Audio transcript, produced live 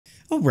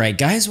Alright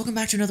guys, welcome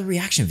back to another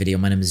reaction video.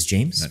 My name is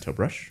James.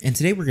 Ninetailedbrush. And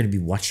today we're going to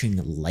be watching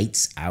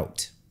Lights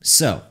Out.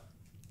 So,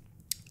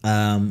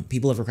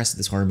 people have requested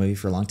this horror movie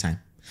for a long time.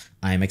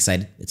 I'm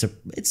excited.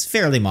 It's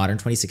fairly modern,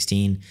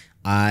 2016.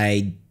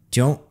 I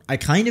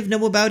kind of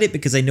know about it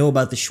because I know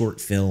about the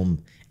short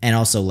film and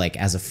also like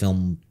as a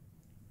film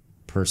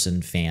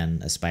person, fan,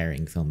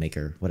 aspiring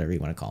filmmaker, whatever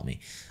you want to call me.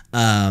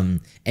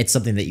 It's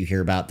something that you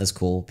hear about that's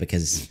cool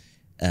because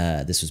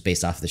this was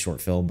based off of the short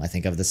film, I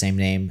think, of the same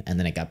name, and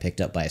then it got picked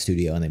up by a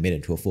studio and they made it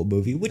into a full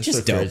movie, which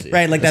is dope,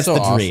 right? Like that's the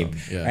dream,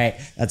 right?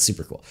 That's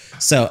super cool.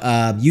 So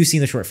you've seen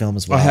the short film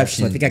as well. I have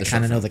seen. So I think I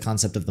kind of know the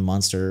concept of the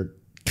monster,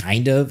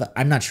 kind of.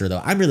 I'm not sure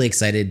though. I'm really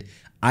excited.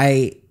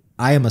 I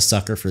am a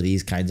sucker for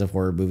these kinds of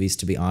horror movies,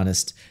 to be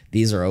honest.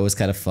 These are always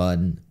kind of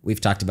fun.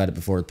 We've talked about it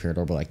before with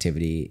Paranormal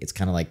Activity. It's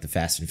kind of like the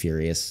Fast and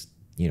Furious,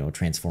 you know,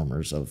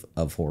 Transformers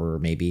of horror,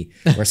 maybe,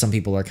 where some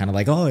people are kind of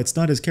like, oh, it's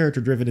not as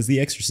character driven as The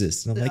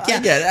Exorcist. And I'm like,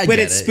 yeah, but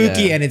it's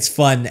spooky and it's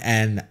fun,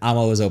 and I'm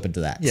always open to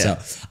that. Yeah.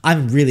 So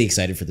I'm really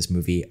excited for this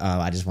movie.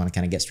 I just want to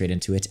kind of get straight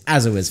into it.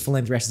 As always, full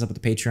length reactions up with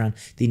the Patreon.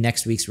 The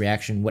next week's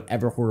reaction,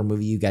 whatever horror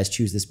movie you guys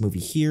choose this movie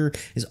here,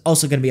 is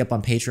also going to be up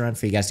on Patreon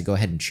for you guys to go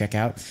ahead and check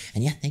out.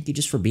 And yeah, thank you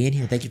just for being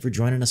here. Thank you for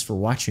joining us for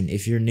watching.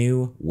 If you're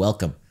new,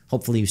 welcome.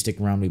 Hopefully you stick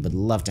around. We would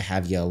love to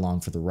have you along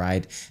for the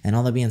ride. And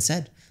all that being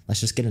said, let's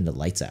just get into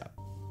Lights Out.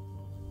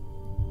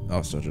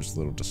 Also, just a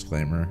little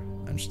disclaimer,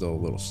 I'm still a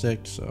little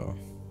sick, so...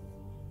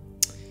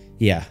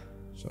 Yeah.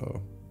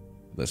 So,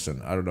 listen,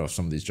 I don't know if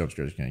some of these jump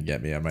scares are going to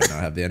get me. I might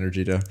not have the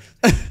energy to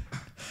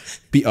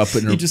be up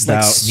and just about,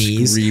 like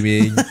sneeze.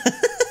 Screaming.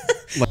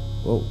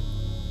 Whoa.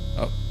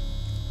 Oh.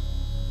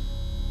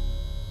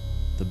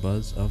 The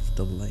buzz of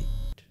the light.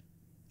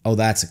 Oh,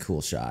 that's a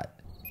cool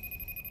shot.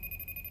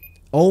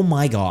 Oh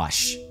my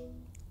gosh.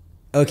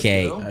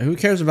 Okay. Who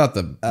cares about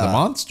the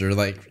monster?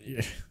 Like,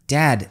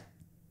 Dad.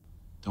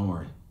 Don't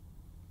worry.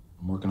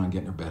 I'm working on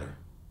getting her better.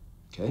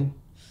 Okay?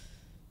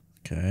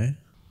 Okay.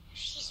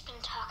 She's been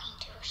talking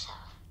to herself.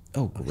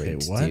 Oh, great,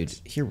 okay, what? dude.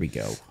 Here we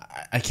go.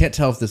 I can't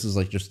tell if this is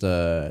like just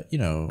a, you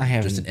know,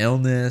 just an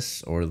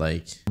illness or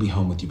like... I'll be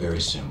home with you very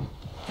soon.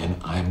 And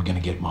I'm gonna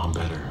get Mom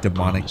better.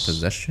 Demonic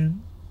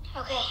possession?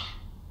 Okay.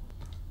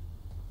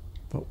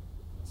 But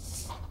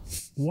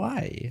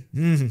why?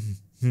 This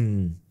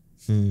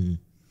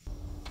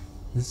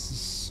is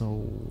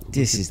so...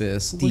 This is the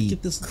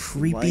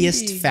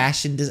creepiest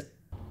fashion design.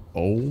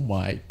 Oh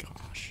my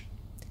gosh.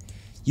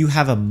 You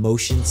have a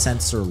motion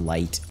sensor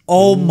light.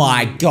 Oh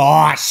my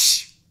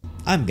gosh.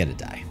 I'm gonna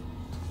die.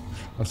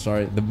 I'm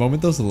sorry. The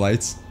moment those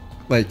lights,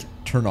 like,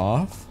 turn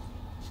off,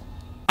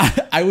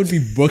 I would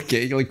be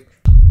booking. Like,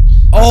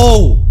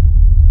 oh!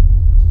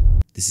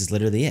 This is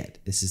literally it.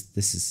 This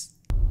is...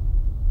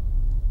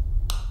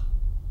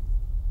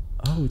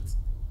 Oh,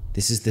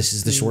 This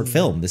is the short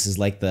film. This is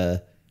like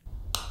the...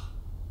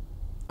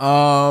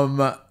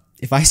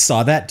 If I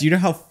saw that, do you know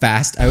how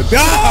fast I would be?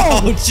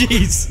 Oh,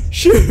 jeez.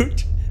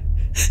 Shoot.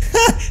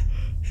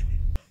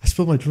 I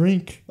spilled my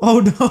drink.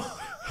 Oh, no.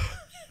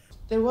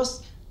 There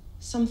was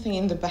something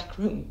in the back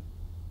room.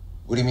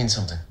 What do you mean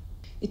something?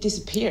 It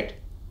disappeared.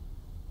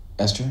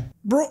 Esther?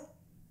 Bro.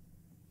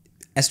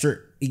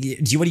 Esther, do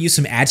you want to use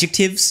some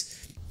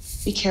adjectives?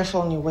 Be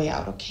careful on your way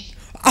out, okay?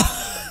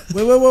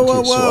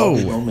 Whoa. So I'll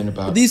be roaming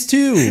about. These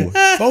two.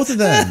 Both of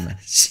them.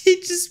 She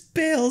just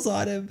bails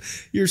on him.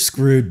 You're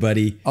screwed,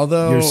 buddy.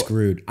 Although... You're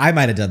screwed. I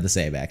might have done the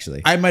same,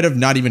 actually. I might have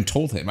not even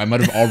told him. I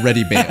might have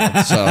already bailed.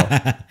 So,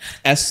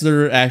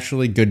 Esther,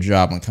 actually, good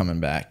job on coming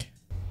back.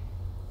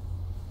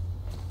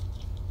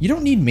 You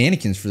don't need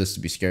mannequins for this to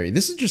be scary.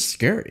 This is just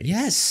scary.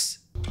 Yes.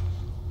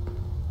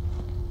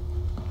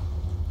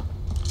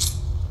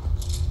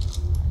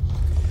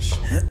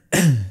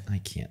 I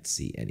can't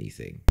see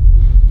anything.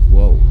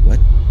 Whoa, what?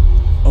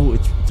 Oh,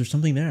 there's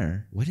something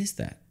there. What is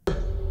that?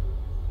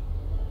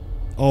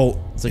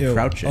 Oh, it's like ew.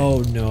 crouching.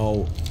 Oh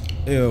no.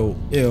 Ew.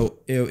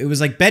 It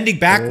was like bending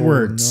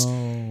backwards. Oh,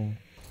 no.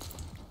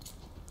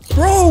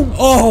 Bro!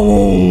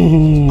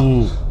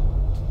 Oh!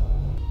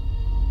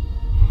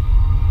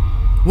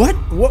 What?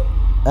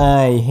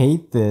 I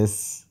hate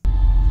this.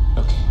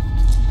 Okay.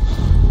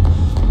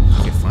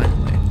 Okay,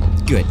 finally.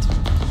 Good.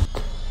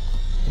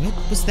 What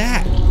was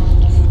that?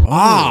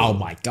 Oh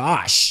my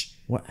gosh.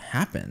 What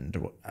happened?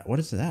 What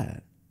is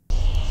that?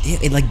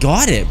 It like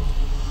got him.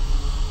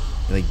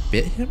 It like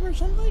bit him or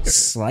something? Or?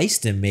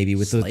 Sliced him maybe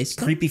with those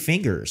creepy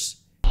fingers.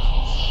 What?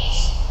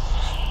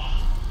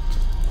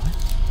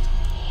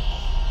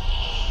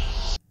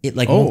 It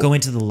like won't go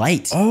into the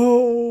light.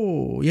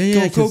 Oh,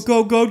 yeah.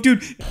 Go,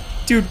 dude.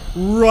 Dude,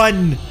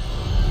 run.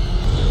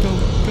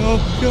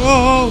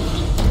 Go.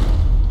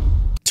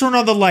 Turn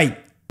on the light.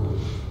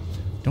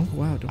 Don't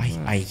go out.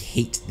 I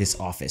hate this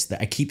office.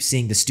 I keep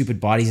seeing the stupid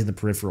bodies in the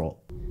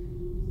peripheral.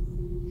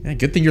 Yeah,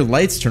 good thing your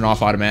lights turn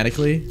off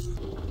automatically.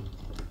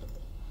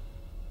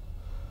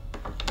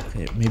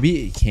 Okay,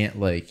 maybe it can't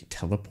like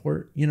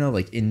teleport, you know,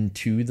 like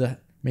into the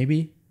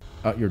maybe.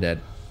 Oh, you're dead.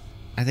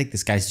 I think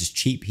this guy's just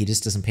cheap. He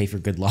just doesn't pay for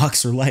good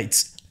locks or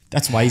lights.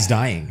 That's why he's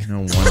dying. No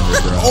wonder,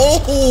 bro.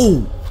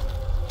 Oh!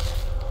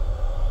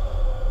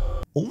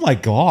 Oh my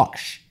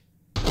gosh.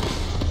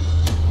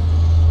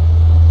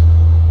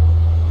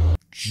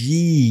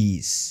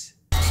 Jeez.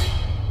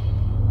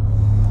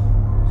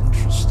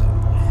 Interesting.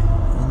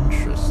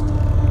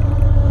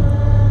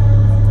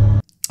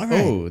 All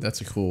right. Oh,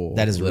 that's a cool.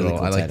 That is a really little.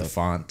 cool I like title. the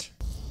font.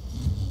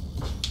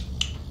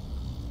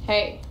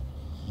 Hey.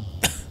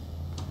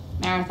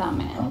 Marathon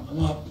man. I'm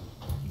up.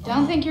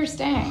 Don't think you're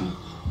staying.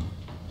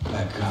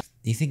 Back up.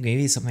 Do you think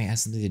maybe something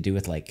has something to do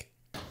with like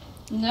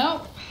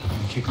Nope.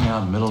 You kick me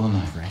out in the middle of the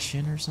night.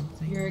 aggression or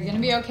something? You're gonna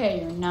be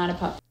okay. You're not a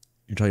pup.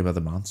 You're talking about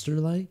the monster,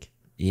 like?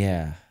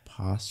 Yeah.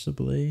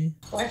 Possibly.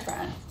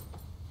 Boyfriend.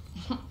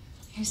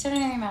 Who said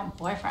anything about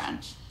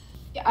boyfriend?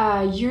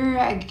 You're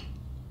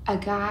a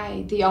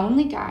guy, the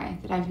only guy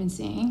that I've been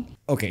seeing.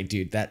 Okay,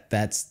 dude,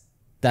 that's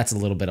a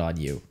little bit on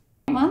you.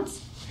 8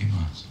 months? 8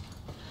 months.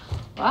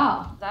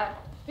 Wow,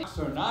 that.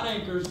 Sir, not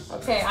anchors.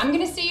 Okay, I'm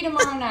gonna see you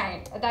tomorrow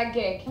night at that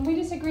gig. Can we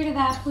just agree to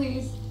that,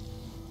 please?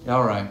 Yeah,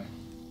 all right.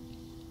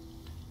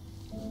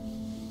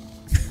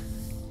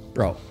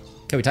 Bro,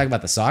 can we talk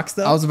about the socks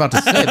though? I was about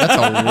to say, that's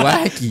a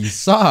wacky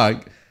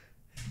sock.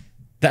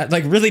 That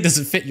like really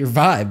doesn't fit your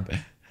vibe.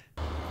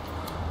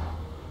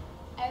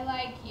 I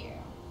like you.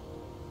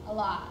 A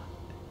lot.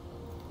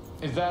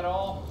 Is that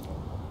all?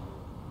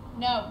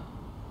 No,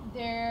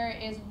 there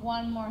is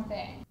one more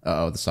thing.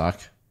 Uh-oh, the sock.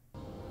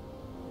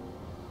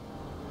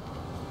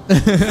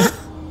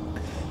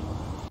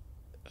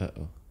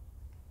 Uh-oh.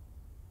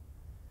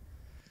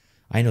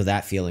 I know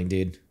that feeling,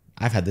 dude.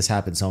 I've had this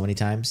happen so many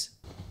times.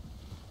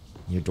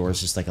 Your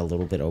door's just like a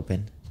little bit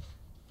open.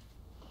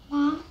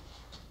 Mom?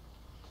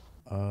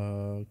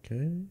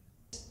 Okay.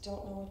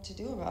 Don't know what to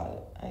do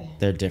about it.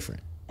 They're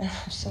different. I'm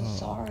so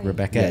sorry.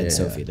 Rebecca Yeah, and yeah,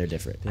 Sophie, yeah. they're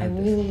different. I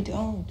really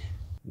don't.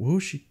 What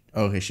was she?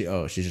 Oh, okay,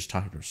 she's just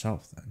talking to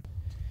herself then.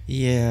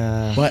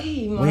 Yeah. But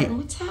Hey, wait, Martin,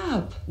 what's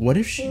up? what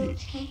if she?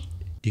 Okay.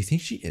 Do you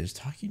think she is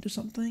talking to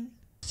something?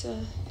 It's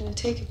gonna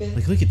take a bit.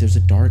 Like, look at there's a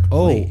dark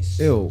Oh, place.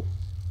 ew.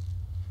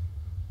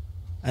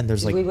 And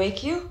there's Did like we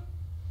wake you?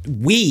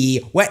 we?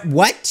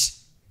 What?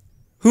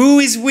 Who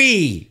is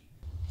we?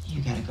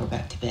 You gotta go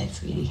back to bed,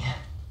 sweetie.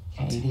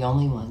 Okay, the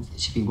only ones that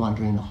should be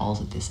wandering the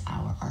halls at this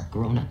hour are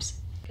grown-ups.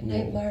 Good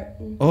night,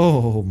 Martin.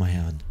 Oh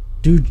man.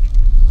 Dude.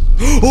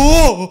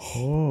 Oh!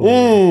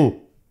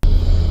 Oh!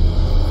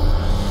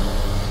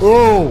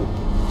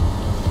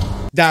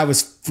 Oh! That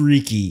was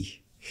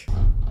freaky.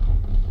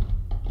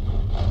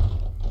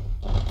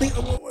 Like,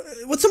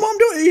 what's the mom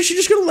doing? Is she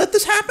just gonna let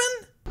this happen?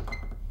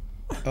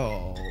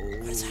 Oh.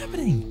 What is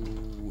happening?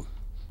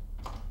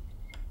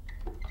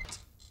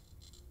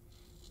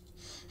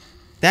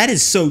 That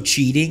is so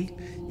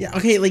cheating. Yeah.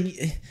 Okay.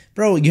 Like,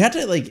 bro, you have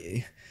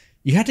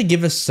to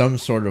give us some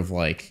sort of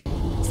like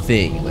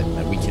thing like,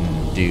 that we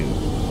can do.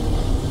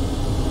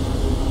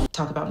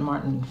 Talk about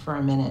Martin for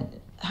a minute.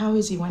 How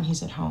is he when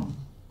he's at home?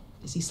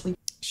 Is he sleeping?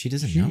 She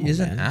doesn't She know.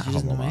 isn't man. at She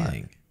doesn't home know a lot.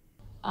 anything.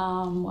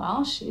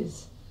 Well,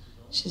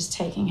 she's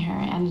taking her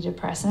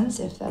antidepressants,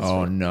 if that's Oh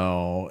what.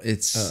 no,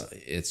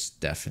 it's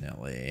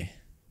definitely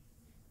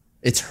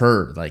it's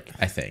her. Like,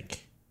 I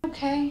think.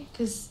 Okay,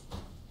 because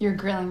you're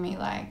grilling me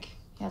like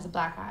he has a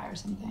black eye or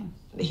something.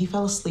 He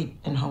fell asleep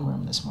in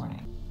homeroom this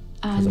morning.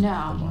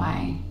 No,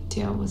 my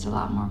deal was a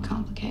lot more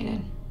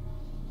complicated.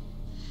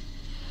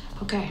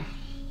 Okay,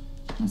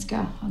 let's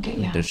go. I'll get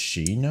you. Does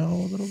she know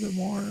a little bit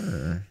more?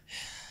 Or?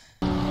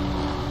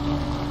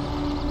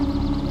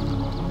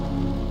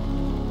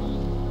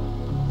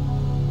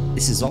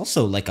 This is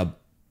also like a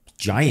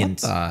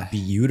giant, What the-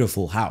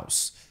 beautiful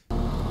house.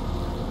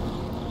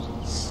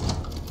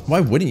 Why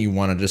wouldn't you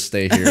want to just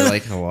stay here?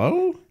 Like,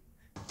 hello?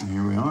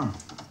 Here we are.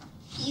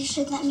 You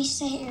should let me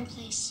stay at your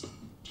place.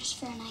 Just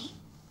for a night.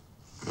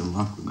 Good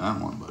luck with that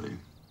one, buddy.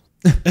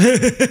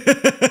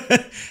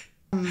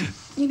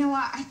 You know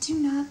what? I do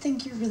not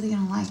think you're really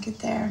gonna like it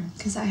there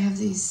because I have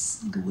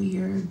these like,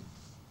 weird,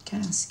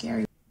 kind of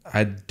scary.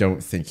 I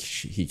don't think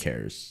he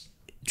cares.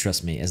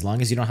 Trust me, as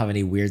long as you don't have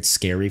any weird,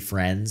 scary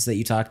friends that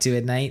you talk to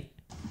at night.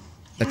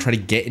 That try to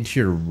get into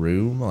your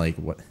room. Like,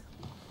 what?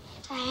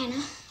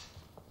 Diana.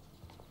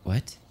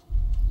 What?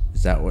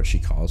 Is that what she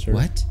calls her?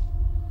 What?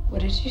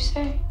 What did you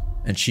say?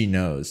 And she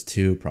knows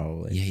too,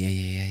 probably.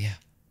 Yeah.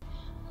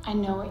 I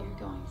know what you're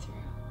going through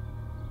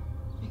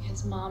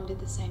because Mom did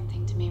the same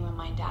thing to me when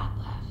my dad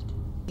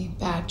left.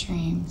 Bad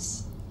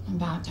dreams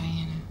about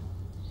Diana.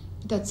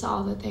 That's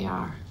all that they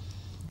are.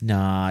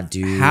 Nah,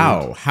 dude.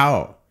 How?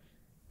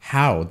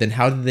 Then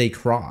how did they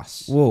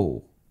cross?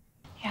 Whoa.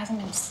 He hasn't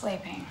been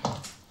sleeping.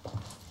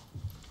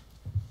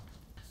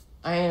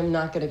 I am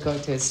not gonna go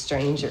to a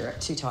stranger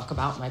to talk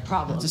about my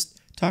problems.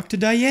 Just talk to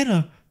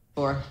Diana.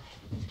 Or,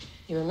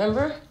 you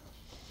remember?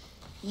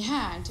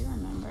 Yeah, I do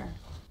remember.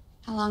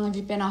 How long have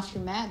you been off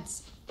your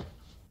meds?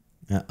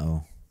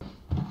 Uh-oh.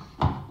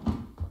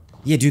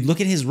 Yeah, dude, look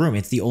at his room.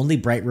 It's the only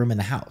bright room in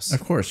the house.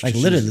 Of course. Like,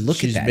 she's- literally, look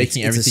at she's that.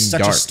 making It's everything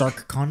such dark. a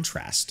stark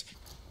contrast.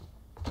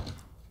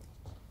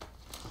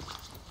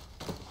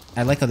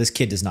 I like how this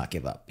kid does not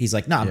give up. He's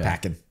like, nah, I'm Yeah.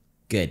 packing.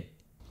 Good.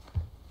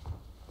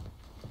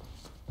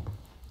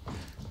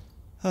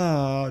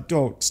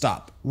 Don't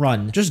stop.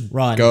 Run. Just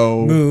run.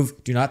 go.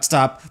 Move. Do not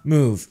stop.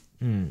 Move.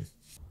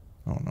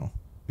 Oh no.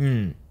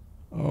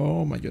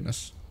 Oh my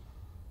goodness.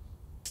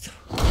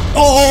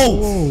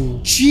 Oh!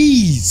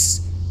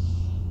 Jeez!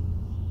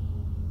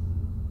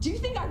 Do you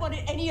think I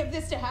wanted any of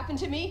this to happen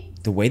to me?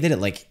 The way that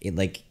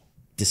it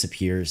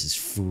disappears is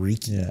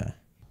freaky. Yeah.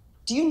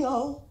 Do you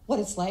know what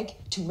it's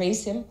like to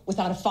raise him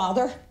without a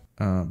father?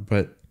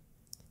 But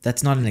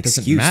That's not an doesn't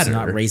excuse to matter.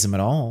 not raise him at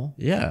all.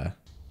 yeah.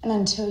 And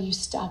until you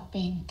stop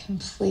being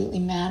completely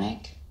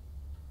manic,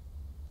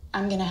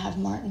 I'm gonna have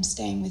Martin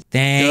staying with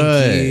Thank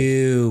Good.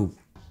 you.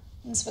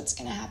 That's what's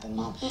gonna happen,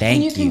 Mom. Thank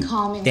and you. you can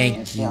call me Thank when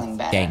you're feeling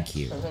better. Thank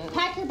you.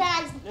 Pack your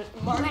bags,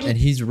 Martin. And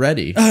he's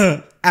ready.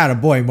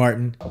 Attaboy,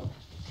 Martin.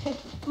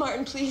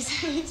 Martin, please,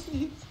 please,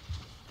 please.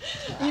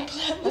 You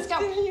plan. Let's go.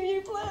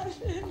 You plan.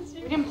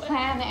 We didn't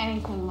plan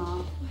anything,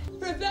 Mom.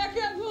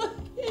 Rebecca,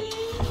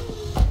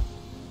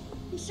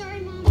 I'm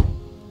sorry, Mom.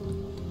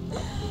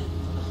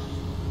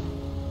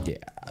 Yeah,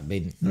 I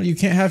mean, No, you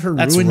can't have her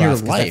that's ruin rough, your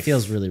 'cause life. That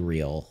feels really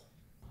real.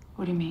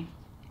 What do you mean?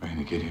 Bring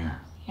the kid here.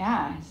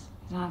 Yeah, it's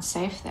not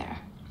safe there.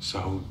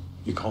 So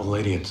you called the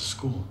lady at the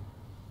school.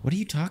 What are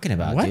you talking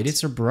about, What? dude? It's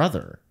her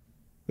brother.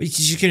 What, you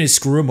just gonna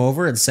screw him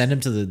over and send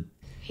him to the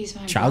He's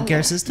my childcare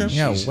brother. system?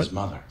 Yeah, She's what- his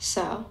mother.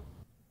 So?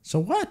 So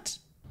what?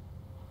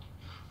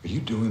 Are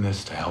you doing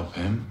this to help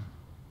him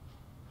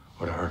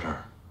or to hurt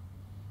her?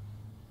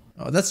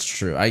 Oh, that's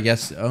true. I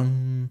guess.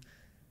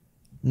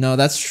 No,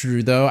 that's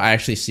true though. I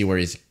actually see where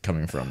he's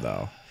coming from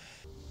though.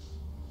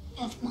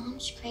 If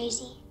Mom's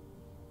crazy,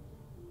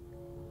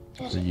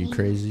 Are you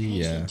crazy?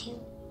 Yeah. too.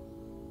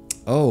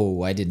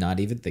 Oh, I did not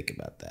even think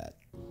about that.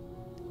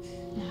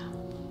 No.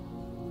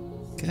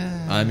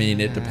 I mean,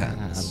 it A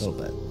depends. little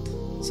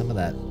bit. Some of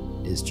that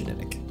is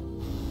genetic.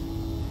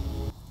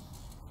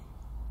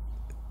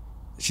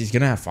 She's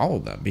gonna have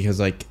followed them because,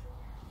 like,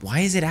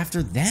 Why is it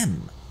after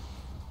them?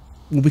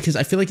 well, because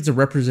I feel like it's a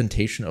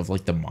representation of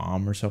like the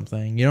mom or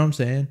something. You know what I'm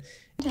saying?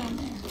 Down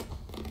there.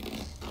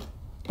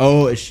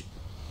 Oh, is she,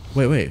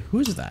 wait. Who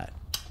is that?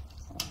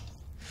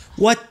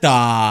 What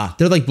the?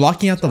 They're like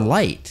blocking out the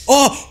light.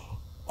 Oh!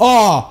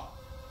 Oh!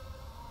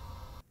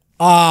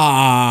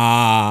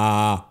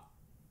 Ah!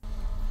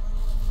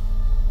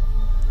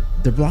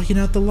 They're blocking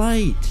out the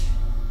light.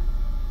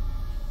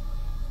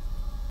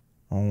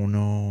 Oh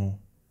no.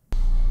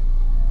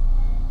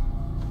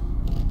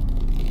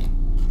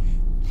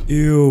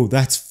 Ew,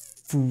 that's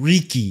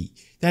freaky.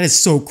 That is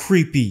so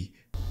creepy.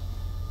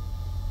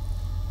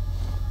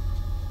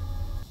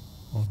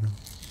 Oh no.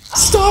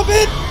 Stop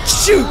it!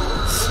 Shoot!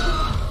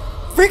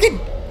 Freaking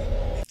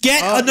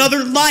get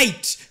another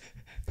light!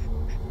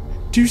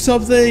 Do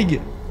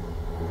something.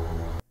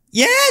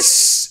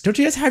 Yes! Don't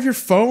you guys have your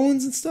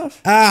phones and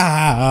stuff?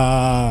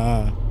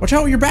 Ah! Watch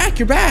out! You're back.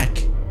 You're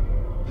back.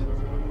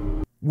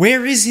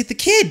 Where is the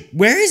kid?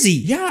 Where is he?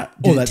 Yeah.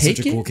 Oh, Did it that's take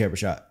such a cool it? camera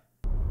shot.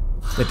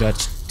 The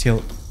Dutch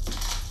tilt.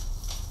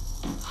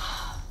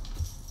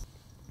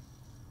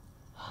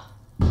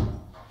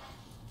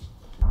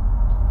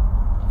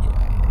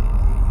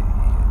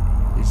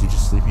 Is he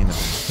just sleeping in the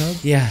bathtub?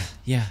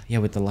 Yeah,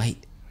 with the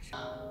light.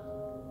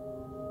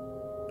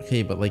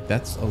 Okay, but like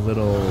that's a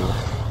little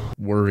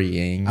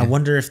worrying. I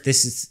wonder if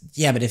this is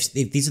but if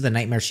these are the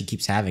nightmares she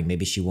keeps having,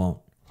 maybe she won't.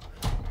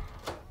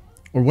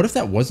 Or what if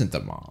that wasn't the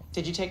mom?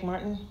 Did you take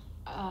Martin?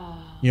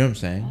 You know what I'm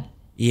saying?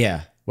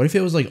 Yeah. What if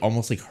it was like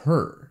almost like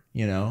her?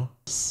 You know?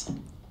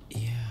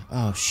 Yeah.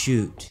 Oh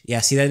shoot. Yeah,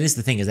 see that is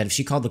the thing, is that if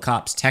she called the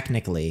cops,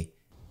 technically.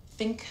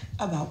 Think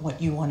about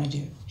what you want to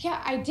do.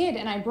 Yeah, I did,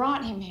 and I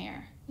brought him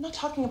here. I'm not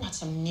talking about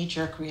some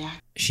knee-jerk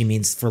reaction. She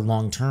means for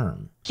long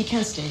term. He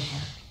can't stay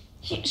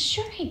here.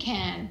 Sure he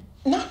can.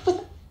 Not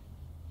with...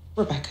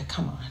 Rebecca,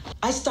 come on.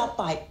 I stopped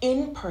by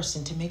in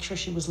person to make sure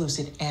she was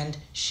lucid, and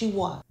she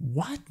was.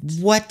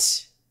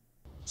 What?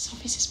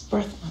 Sophie's his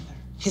birth mother,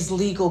 his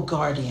legal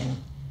guardian.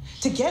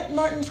 To get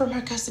Martin from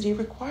her custody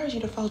requires you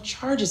to file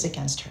charges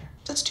against her.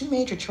 That's two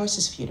major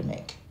choices for you to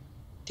make.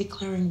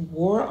 Declaring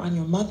war on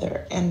your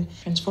mother and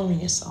transforming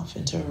yourself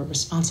into a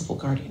responsible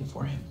guardian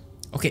for him.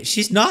 Okay,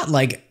 she's not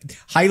like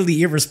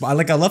highly irresponsible.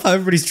 Like I love how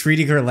everybody's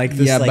treating her like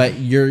this. Yeah, like, but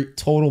you're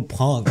total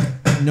punk.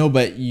 no,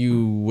 but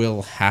you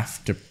will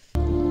have to.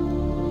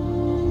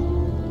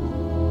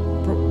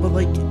 Bro, but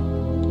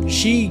like,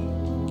 she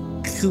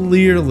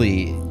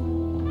clearly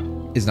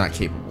is not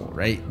capable,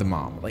 right? The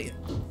mom, like.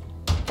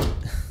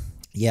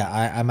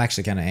 Yeah, I'm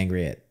actually kind of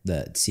angry at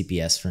the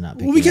CPS for not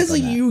picking Well, because up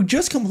on like that. you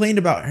just complained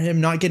about him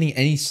not getting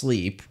any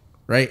sleep,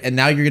 right? And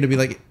now you're gonna be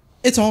like,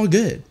 it's all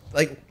good.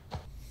 Like,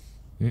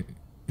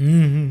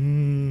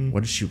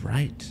 what does she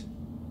write?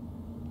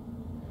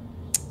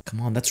 Come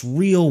on, that's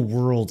real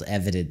world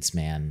evidence,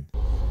 man.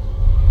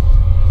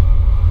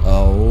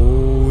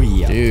 Oh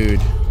yeah,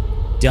 Dude,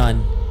 done.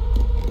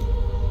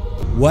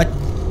 What?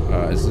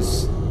 is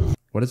this?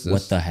 What is this?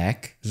 What the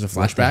heck? Is this a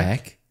What the flashback?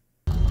 heck?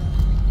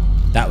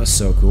 That was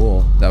so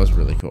cool. That was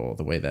really cool.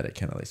 The way that it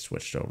kind of like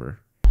switched over.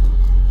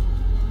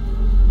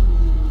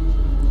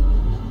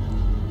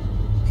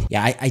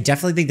 Yeah, I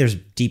definitely think there's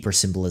deeper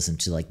symbolism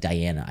to like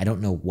Diana. I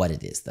don't know what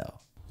it is though.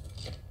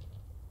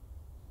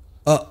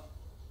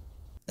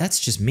 That's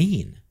just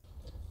mean.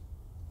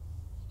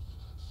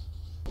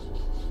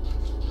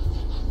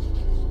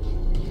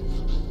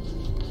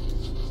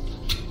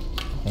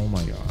 Oh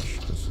my gosh,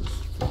 this is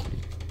creepy.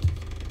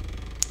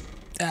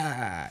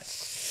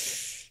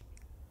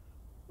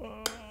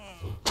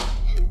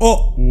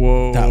 Oh,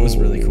 whoa. That was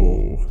really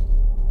cool.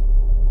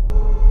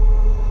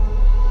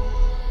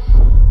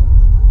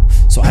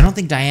 So I don't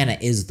think Diana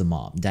is the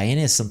mom.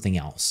 Diana is something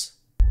else.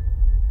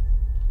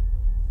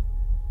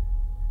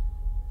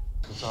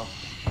 What's up?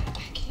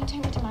 Can you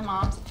take me to my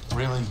mom's?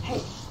 Really?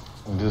 Hey.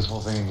 We'll do this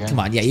whole thing again? Come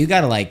on, yeah, you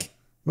gotta like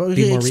Well,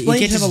 be more. You explain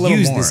can't to him just a little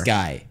use more. this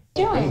guy. I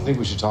didn't think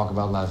we should talk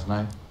about last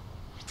night.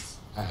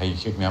 How you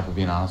kicked me out for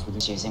being honest with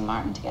you? Using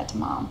Martin to get to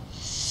mom.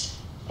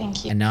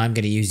 Thank you. And now I'm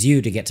gonna use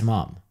you to get to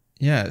mom.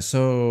 Yeah,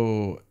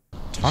 so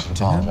talk to him.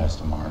 Apologize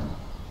to Martin.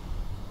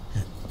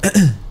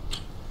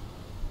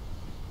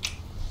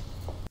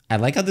 I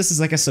like how this is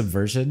like a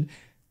subversion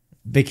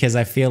because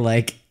I feel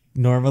like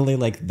normally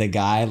like the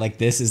guy like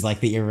this is like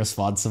the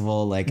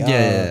irresponsible like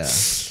Yeah.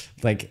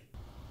 like,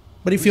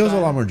 But he feels a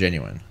lot more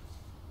genuine.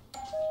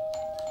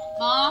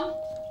 Mom?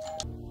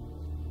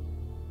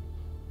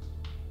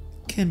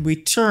 can we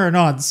turn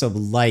on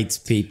some lights,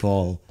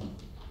 people?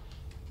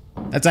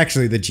 That's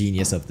actually the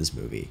genius of this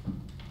movie,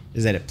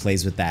 is that it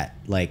plays with that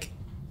like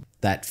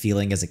that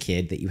feeling as a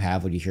kid that you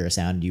have when you hear a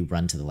sound and you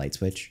run to the light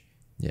switch.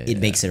 Yeah, It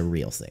makes it a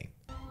real thing.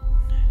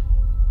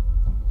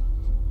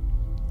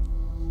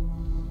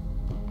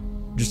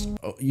 Just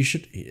you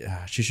should.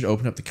 She should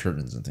open up the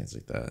curtains and things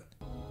like that,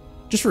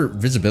 just for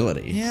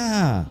visibility.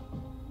 Yeah.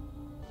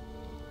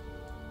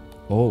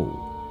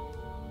 Oh.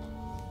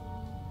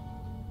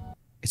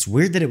 It's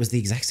weird that it was the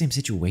exact same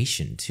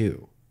situation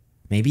too.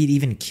 Maybe it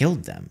even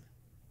killed them.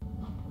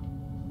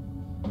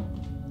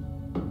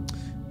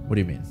 What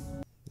do you mean?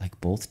 Like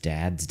both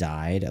dads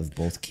died of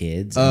both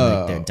kids, and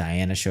like their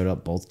Diana showed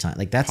up both times.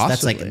 Like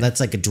that's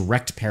like a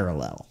direct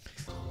parallel.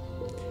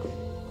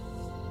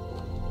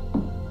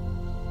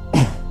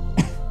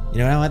 You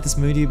know what I want this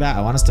movie to be about?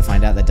 I want us to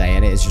find out that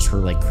Diana is just her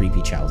like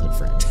creepy childhood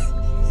friend.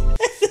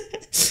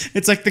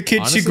 It's like the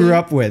kid she grew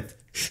up with.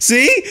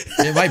 See?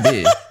 It might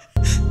be.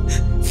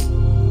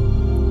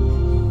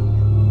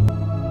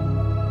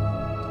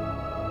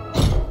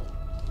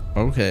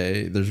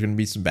 Okay, there's gonna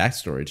be some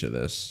backstory to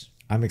this.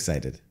 I'm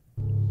excited.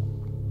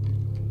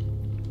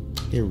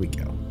 Here we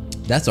go.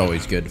 That's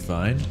always good to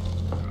find.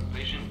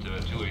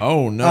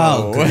 Oh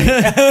no.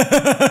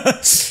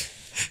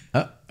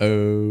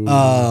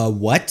 Uh-oh.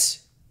 What?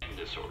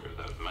 Disorder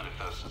that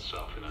manifests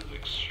itself in an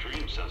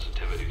extreme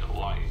sensitivity to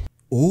light.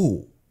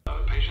 Ooh. The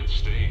patient's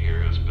stay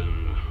here has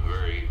been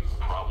very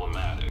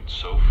problematic.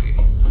 Sophie.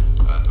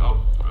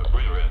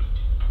 Bring her in.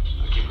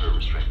 Keep her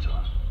restraints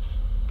on.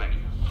 Thank you.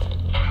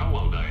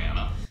 Hello,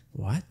 Diana.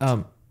 What?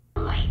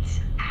 Lights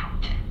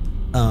out.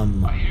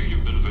 I hear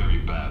you've been very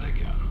bad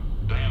again.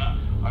 Diana,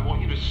 I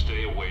want you to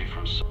stay away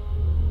from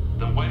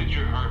Then why did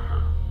you hurt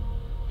her?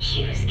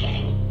 She was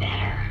getting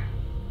better.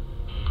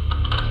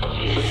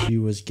 She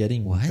was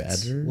getting What?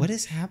 better. What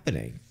is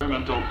happening?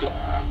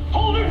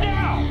 Hold her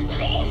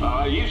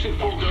down! Using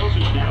full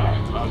dosage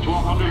now.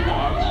 1200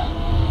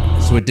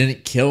 watts. So it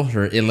didn't kill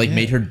her. It like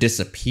made her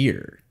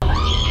disappear.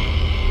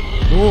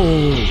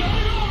 Oh.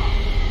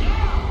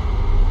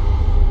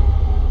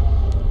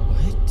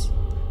 What?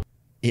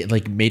 It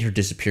like made her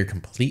disappear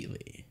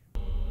completely.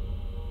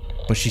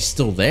 But she's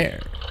still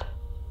there.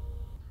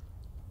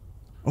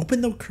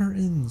 Open the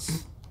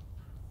curtains.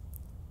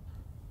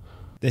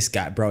 This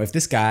guy, bro, if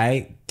this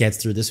guy gets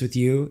through this with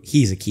you,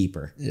 he's a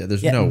keeper. Yeah,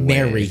 there's no way.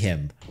 Marry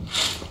him.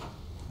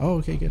 Oh,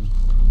 okay, good.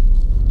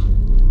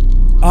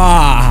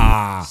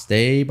 Ah.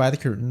 Stay by the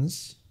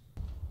curtains.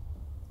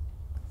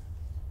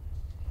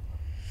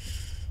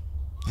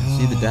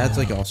 See, the dad's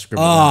like all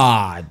scribbled.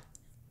 Ah.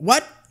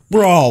 What?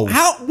 Bro.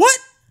 How? What?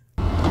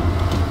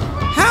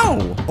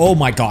 How? Oh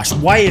my gosh,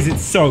 why is it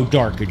so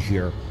dark in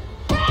here?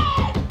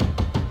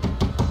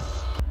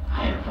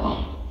 I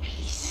won't be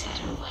set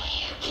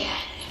away again.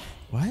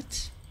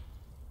 What?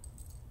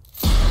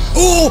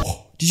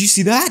 Oh! Did you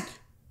see that?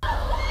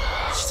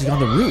 She's like on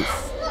the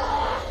roof.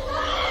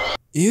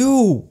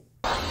 Ew.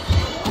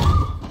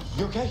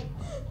 You okay?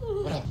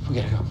 What up? We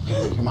gotta go.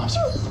 Your mom's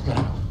here. We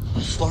gotta go.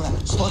 Slow down.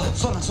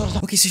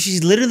 Okay, so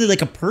she's literally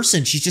like a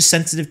person. She's just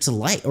sensitive to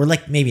light. Or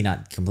like, maybe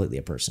not completely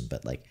a person,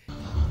 but like...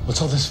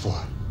 What's all this for?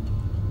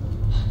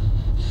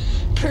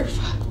 Proof.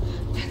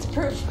 That's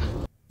proof.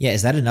 Yeah,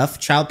 is that enough,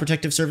 Child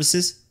Protective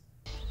Services?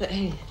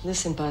 Hey,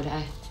 listen, bud,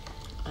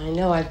 I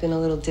know I've been a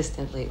little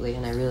distant lately,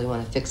 and I really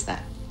want to fix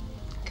that.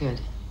 Good.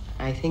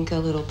 I think a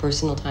little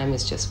personal time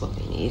is just what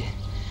we need.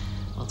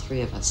 All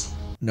three of us.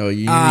 No,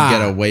 you need to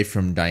get away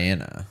from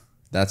Diana.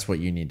 That's what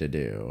you need to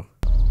do.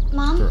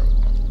 Mom,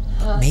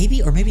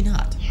 Maybe or maybe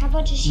not. how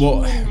about just you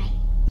Well- and I?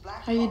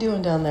 How you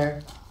doing down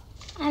there?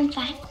 I'm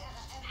fine.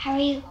 How are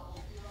you?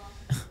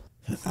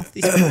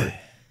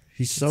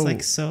 He's so It's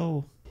like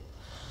so...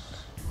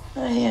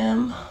 I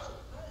am.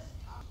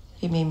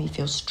 He made me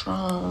feel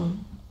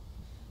strong.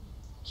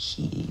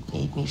 He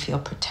made me feel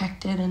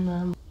protected,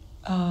 and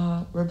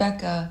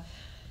Rebecca,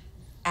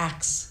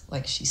 acts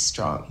like she's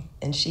strong,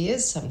 and she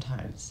is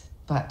sometimes.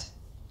 But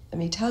let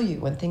me tell you,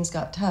 when things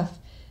got tough,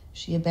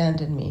 she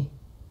abandoned me.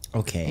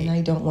 Okay. And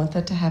I don't want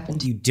that to happen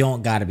to you. You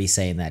don't got to be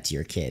saying that to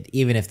your kid,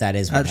 even if that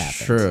is what That's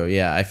happened. true.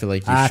 Yeah, I feel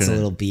like you That's a shouldn't.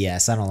 little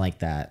BS. I don't like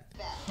that.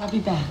 I'll be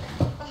back.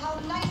 How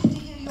nice to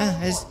hear your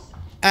voice.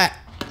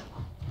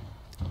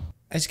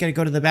 I just got to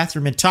go to the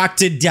bathroom and talk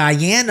to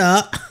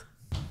Diana.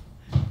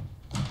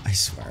 I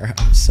swear,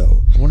 I'm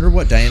so... I wonder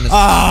what Diana's...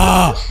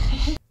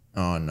 Ah!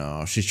 Oh,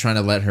 no. She's trying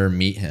to let her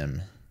meet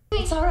him.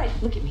 It's all right.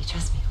 Look at me.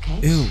 Trust me,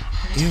 okay? Ew.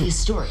 I'll tell you a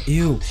story.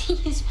 Ew.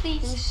 Please,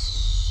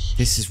 please.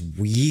 This is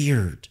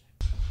weird.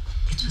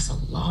 It was a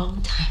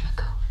long time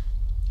ago,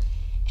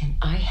 and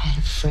I had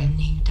a friend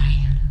named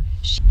Diana.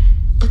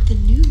 But the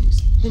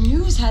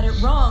news had it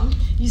wrong,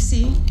 you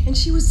see, and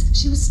she was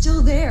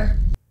still there.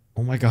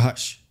 Oh my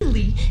gosh.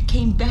 Finally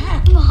came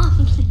back.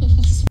 Mom,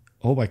 please.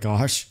 Oh my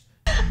gosh.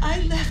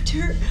 I left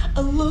her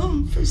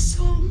alone for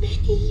so many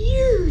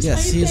years. Yeah, I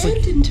see, it's like-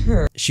 abandoned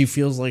her. She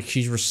feels like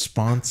she's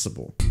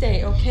responsible.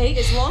 Stay, okay?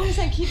 As long as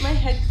I keep my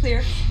head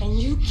clear and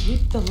you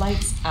keep the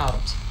lights out.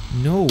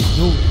 No.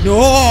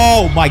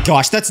 Oh my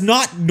gosh, that's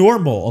not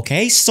normal,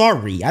 okay?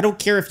 Sorry. I don't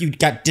care if you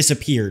got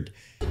disappeared.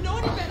 Know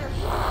any better?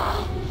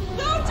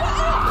 No,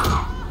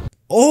 Diana!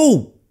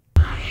 Oh!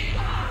 You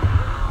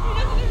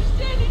don't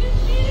understand it,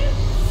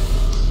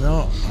 is she?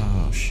 No.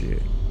 Oh,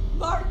 shit.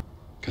 Mark.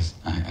 Because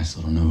I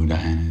still don't know who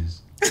Diana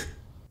is.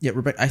 Yeah,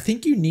 Rebecca, I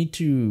think you need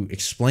to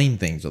explain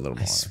things a little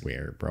more. I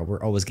swear, bro,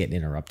 we're always getting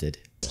interrupted.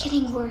 It's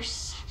getting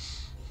worse.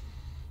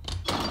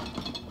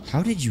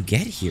 How did you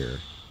get here?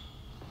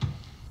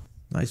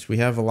 Nice, we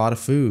have a lot of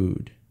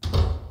food. You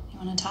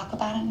want to talk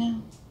about it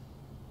now?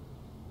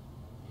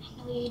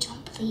 I know you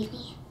don't believe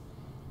me.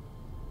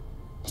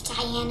 But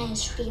Diana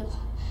is real.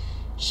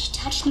 She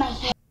touched my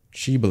hair.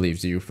 She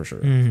believes you for sure.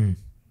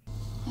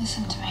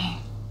 Listen to me.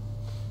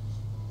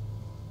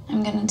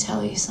 I'm gonna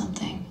tell you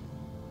something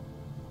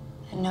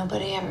that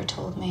nobody ever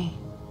told me.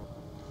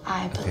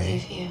 I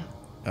believe you.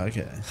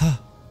 Okay.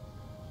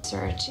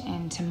 Search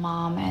into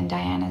Mom and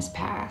Diana's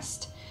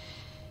past.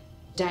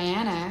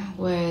 Diana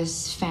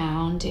was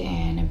found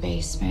in a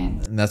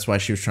basement, And that's why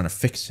she was trying to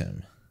fix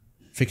him.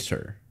 Fix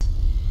her.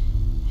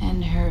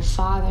 and her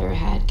father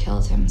had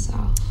killed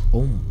himself.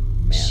 Oh,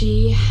 man.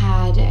 She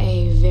had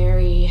a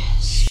very...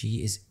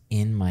 She is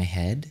in my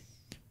head?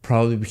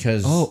 Probably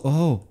because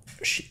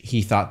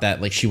he thought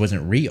that like she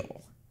wasn't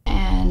real.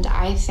 And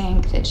I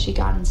think that she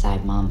got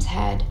inside Mom's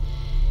head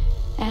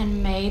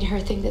and made her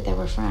think that they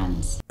were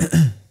friends.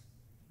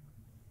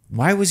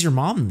 Why was your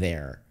mom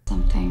there?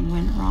 Something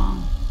went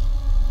wrong.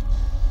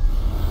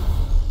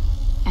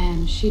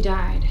 And she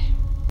died.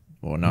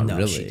 Well, not No,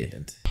 really. she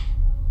didn't.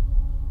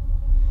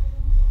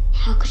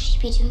 How could she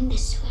be doing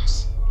this to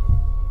us?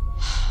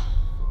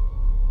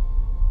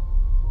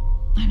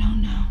 I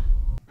don't know.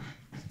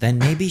 Then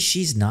maybe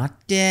she's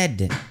not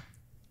dead.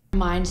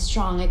 Mind's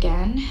strong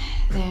again,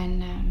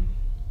 then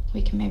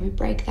we can maybe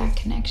break that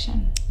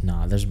connection.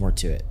 No, there's more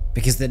to it.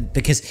 Because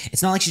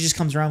it's not like she just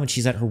comes around when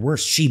she's at her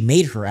worst. She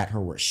made her at her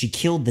worst. She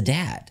killed the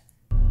dad.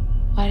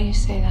 Why do you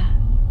say that?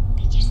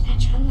 Because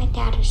that's what my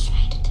dad was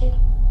trying to do.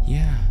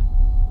 Yeah.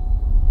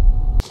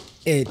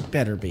 It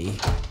better be.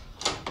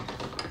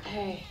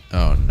 Hey.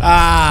 Oh no.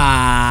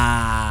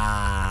 Ah.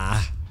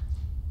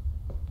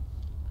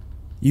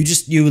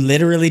 You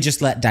literally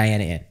just let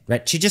Diana in,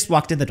 right? She just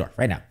walked in the door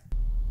right now.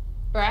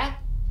 Brett?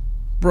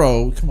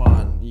 Bro, come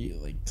on. You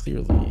like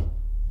clearly.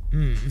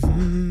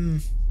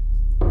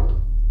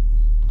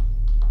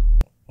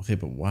 Okay,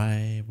 but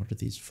why? What are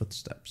these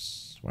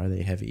footsteps? Why are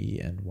they heavy?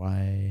 And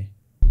why?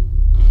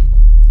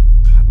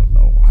 I don't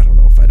know. I don't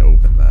know if I'd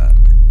open that.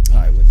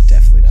 I would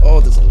definitely not. Oh,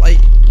 there's a light.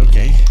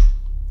 Okay.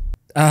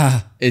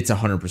 It's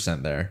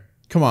 100% there.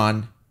 Come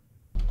on.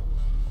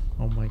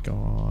 Oh my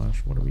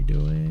gosh. What are we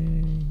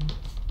doing?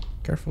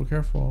 Careful,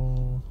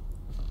 careful.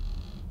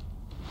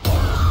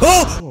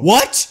 Oh!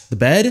 What? The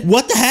bed?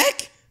 What the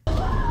heck?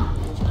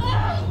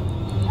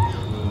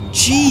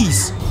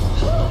 Jeez.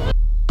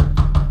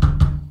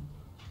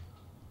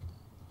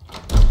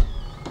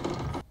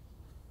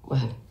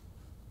 What?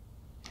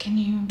 Can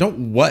you...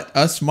 Don't what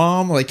us,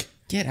 Mom? Like,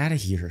 Get out of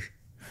here.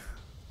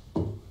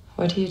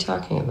 What are you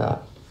talking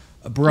about?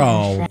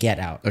 Bro, get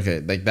out.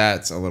 okay, like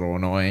that's a little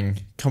annoying.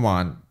 Come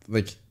on.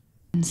 Like,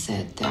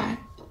 said that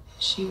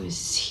she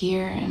was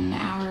here an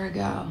hour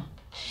ago.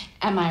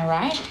 Am I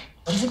right?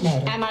 What does it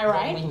matter? Am I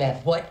right? When we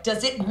met. What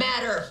does it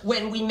matter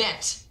when we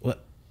met?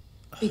 what?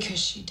 Because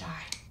she died.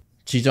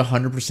 She's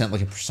 100%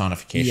 like a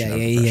personification Yeah,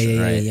 of yeah, the yeah, person,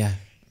 yeah, right? yeah.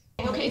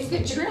 Okay, it's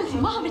the truth.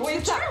 Mom, it's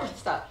the truth.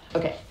 Stop.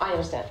 Okay, I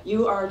understand.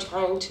 You are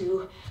trying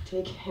to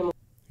take him.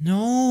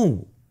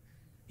 No.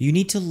 You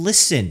need to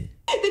listen.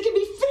 They can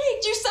be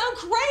faked. You sound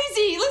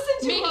crazy.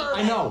 Listen to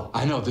her.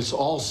 I know. This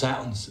all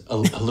sounds a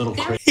little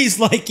crazy. He's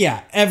like,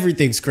 yeah,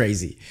 everything's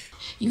crazy.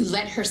 You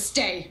let her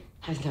stay.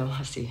 I know,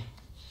 I see.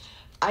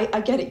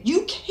 I get it.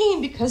 You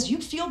came because you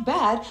feel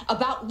bad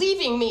about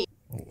leaving me.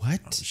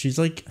 What? She's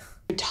like,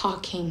 You're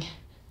talking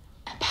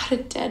about a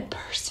dead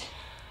person.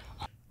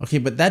 Okay,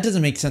 but that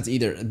doesn't make sense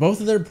either. Both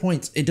of their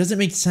points, it doesn't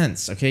make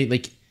sense, okay?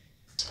 Like...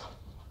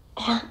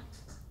 Aren't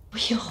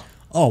real.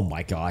 Oh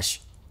my gosh.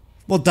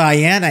 Well,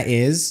 Diana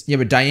is. Yeah,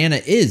 but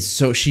Diana is,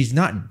 so she's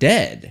not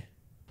dead.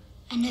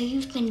 I know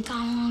you've been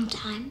gone a long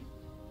time,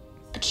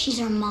 but she's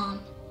our mom.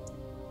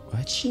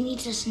 What? She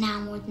needs us now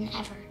more than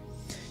ever.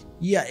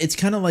 Yeah, it's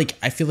kind of like,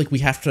 I feel like we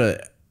have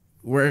to...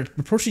 We're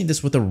approaching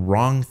this with the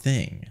wrong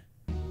thing.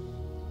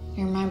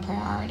 You're my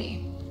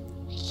priority.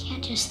 I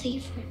can't just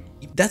leave her.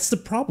 That's the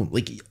problem.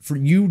 Like, for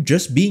you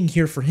just being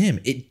here for him,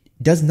 it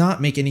does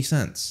not make any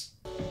sense.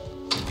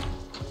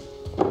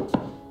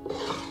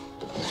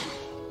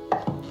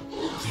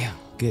 Yeah,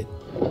 good.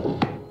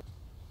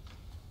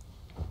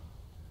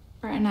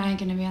 Brett and I are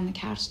gonna be on the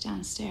couch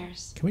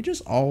downstairs. Can we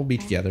just all be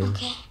together?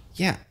 Okay.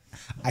 Yeah.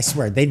 I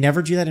swear, they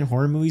never do that in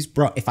horror movies.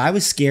 Bro, if I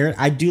was scared,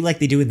 I'd do like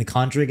they do in The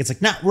Conjuring. It's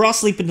like, nah, we're all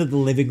sleeping in the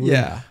living room.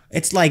 Yeah.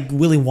 It's like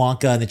Willy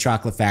Wonka and the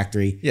Chocolate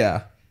Factory.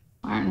 Yeah.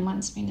 Martin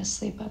wants me to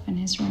sleep up in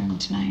his room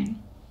tonight.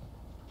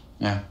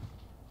 Yeah.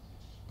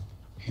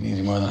 He needs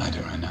you more than I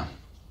do right now.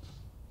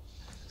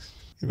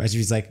 Imagine if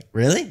he's like,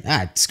 really?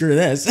 Ah, screw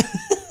this.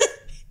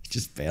 He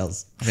just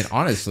fails. I mean,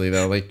 honestly,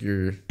 though, like,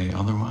 you're... Hey,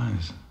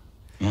 otherwise,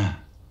 yeah.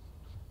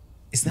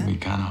 Is It'd that... be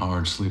kind of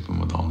hard sleeping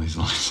with all these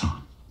lights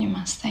on. You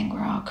must think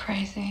we're all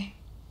crazy.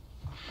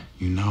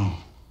 You know.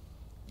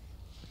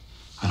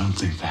 I don't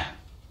think that.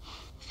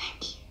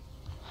 Thank you.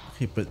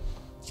 Okay, but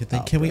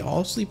then can we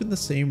all sleep in the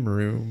same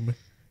room?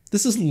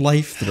 This is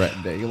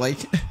life-threatening. Like...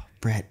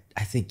 Brett,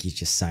 I think you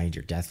just signed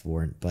your death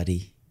warrant,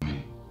 buddy.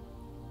 I'm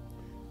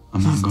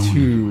not going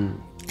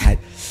anywhere.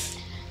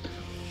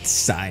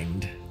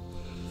 Signed.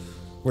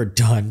 We're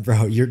done,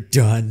 bro. You're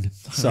done.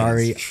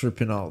 Sorry. It's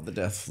tripping all the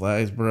death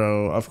flags,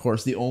 bro. Of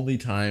course, the only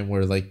time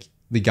where, like,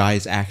 the guy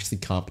is actually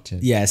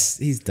competent. Yes,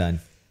 he's done.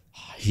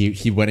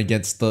 He went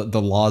against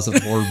the laws of the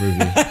horror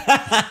movie.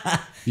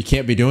 You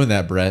can't be doing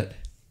that, Brett.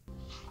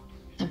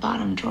 The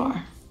bottom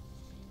drawer.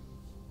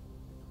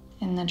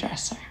 In the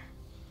dresser.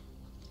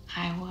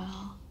 I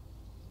will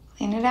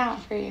clean it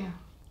out for you.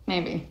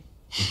 Maybe.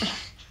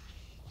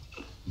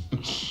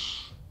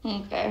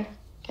 Okay.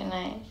 Good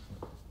night.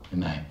 Good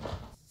night.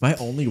 My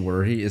only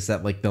worry is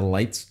that, like, the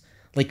lights,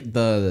 like,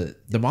 the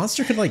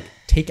monster could, like,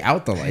 take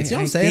out the lights. You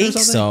know what I'm saying? I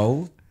think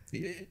so.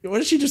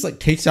 What if she just, like,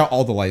 takes out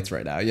all the lights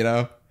right now, you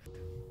know?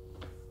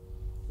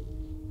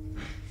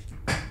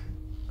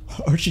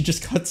 Or she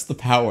just cuts the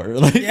power.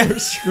 Like, we're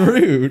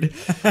screwed.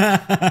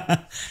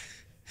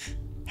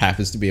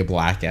 Happens to be a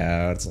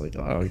blackout. It's like,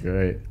 oh,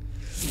 great.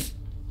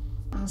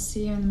 I'll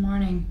see you in the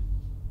morning.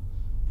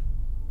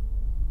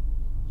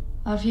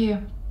 Love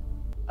you.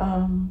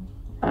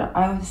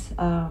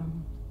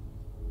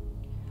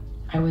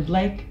 I would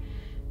like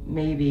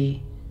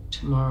maybe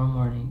tomorrow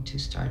morning to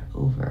start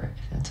over,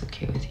 if that's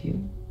okay with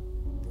you.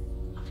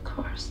 Of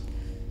course.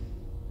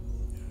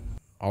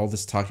 All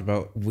this talk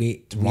about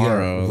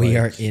tomorrow. We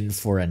are in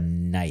for a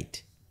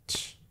night.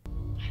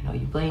 I know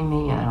you blame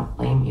me. I don't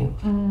blame you.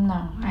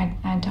 No,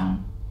 I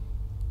don't.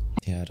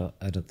 Yeah,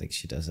 I don't think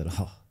she does at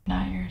all.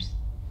 Not yours.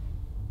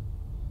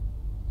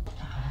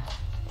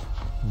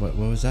 What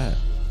was that?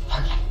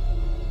 Okay.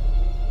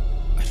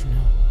 I don't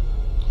know.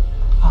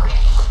 Okay.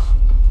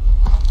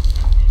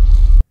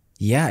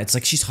 Yeah, it's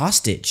like she's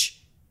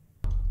hostage.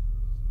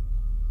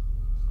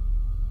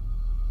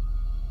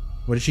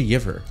 What did she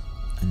give her?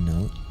 A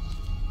note.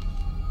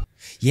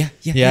 Yeah,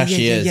 she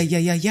is.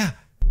 Yeah.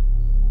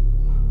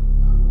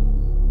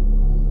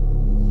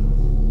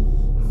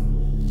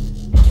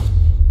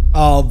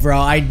 Oh, bro,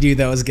 I knew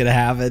that was gonna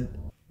happen.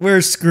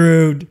 We're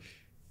screwed.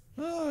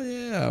 Oh,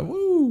 yeah.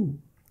 Woo.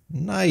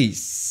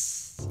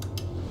 Nice.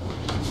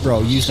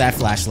 Bro, use that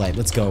flashlight.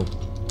 Let's go.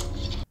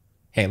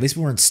 Hey, at least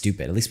we weren't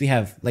stupid. At least we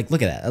have, like,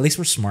 look at that. At least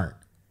we're smart.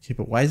 Okay,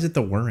 but why is it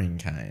the whirring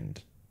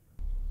kind?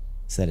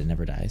 Said it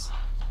never dies.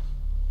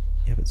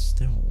 Yeah, but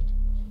still.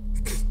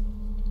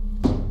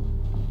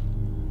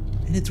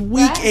 And it's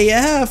weak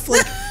AF.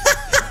 Like.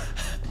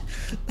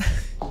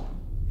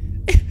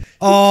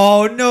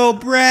 Oh no,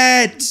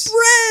 Brett!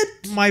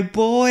 Brett! My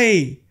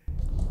boy!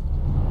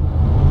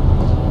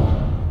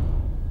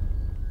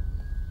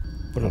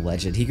 What a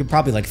legend. He could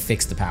probably like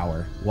fix the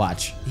power.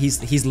 Watch.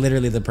 He's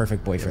literally the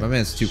perfect boyfriend. Yeah, my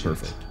man's too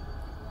perfect.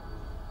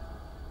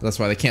 That's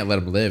why they can't let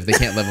him live. They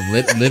can't let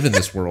him live in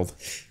this world.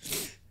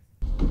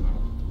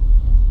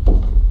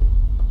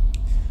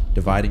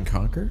 Divide and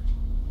conquer?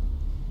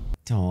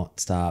 Don't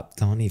stop.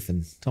 Don't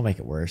make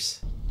it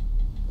worse.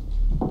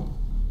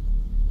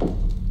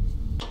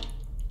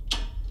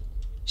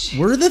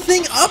 Were the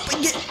thing up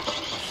again?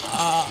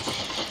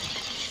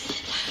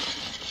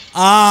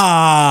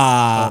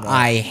 Oh, no.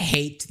 I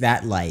hate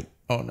that light.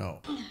 Oh no.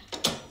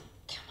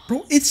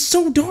 Bro, it's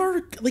so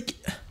dark. Like,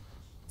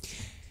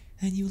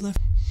 and you left.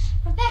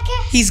 Rebecca?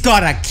 He's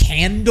got a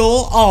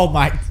candle? Oh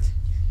my.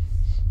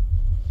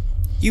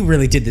 You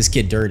really did this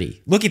kid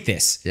dirty. Look at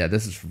this. Yeah,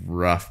 this is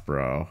rough,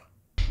 bro.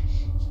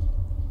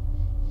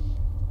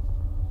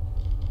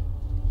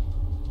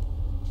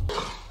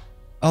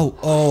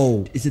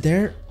 Oh. Is it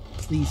there?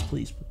 Please,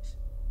 please, please.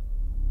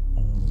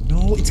 Oh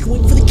no. Oh, it's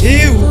going for the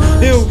kill.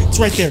 Ew, it's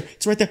right there.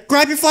 It's right there.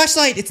 Grab your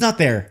flashlight. It's not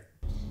there.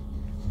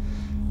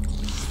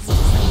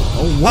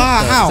 Oh,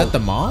 what? How? Is that the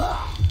mom?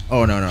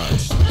 Oh, no, it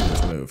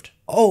just moved.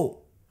 Oh.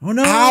 Oh,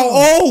 no. Ow.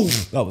 Oh.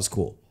 That was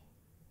cool.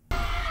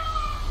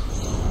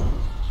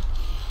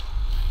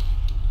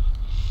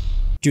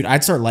 Dude,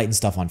 I'd start lighting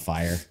stuff on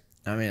fire.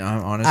 I mean,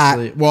 I'm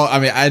honestly... well, I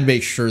mean, I'd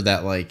make sure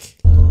that, like,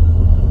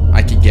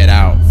 I could get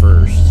out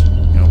first.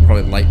 You know,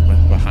 probably light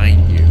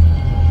behind you.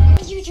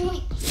 What are you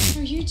doing? What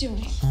are you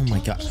doing? Oh, my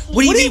God.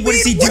 What do you mean? What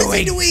is he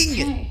doing?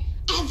 Hey.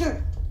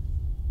 Ever.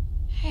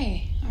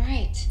 Hey, all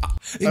right.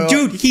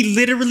 Dude, he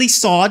literally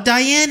saw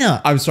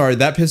Diana. I'm sorry,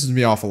 that pisses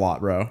me off a lot,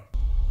 bro.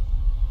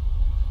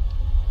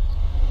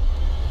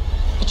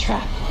 A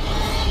trap.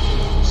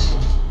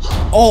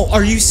 Oh,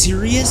 are you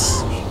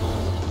serious?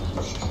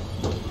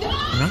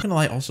 I'm not gonna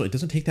lie, also, it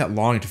doesn't take that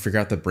long to figure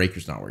out the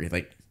breaker's not working.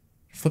 Like,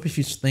 flip a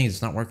few things,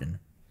 it's not working.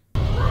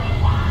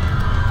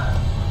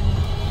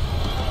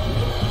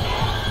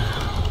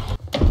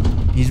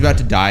 He's about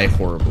to die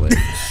horribly.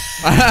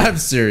 I'm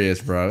serious,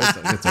 bro.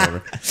 It's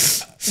over.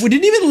 We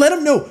didn't even let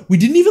him know. We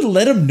didn't even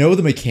let him know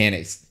the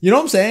mechanics. You know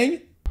what I'm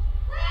saying?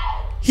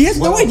 He has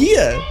no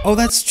idea. Oh,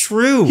 that's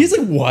true. He's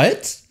like,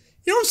 what?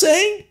 You know what I'm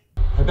saying?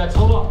 Hey, Bex,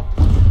 hold on.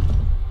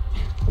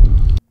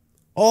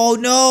 Oh,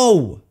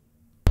 no.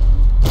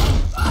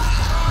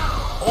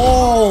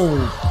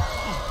 Oh.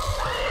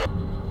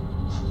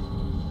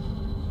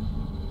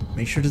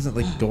 Make sure it doesn't,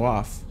 like, go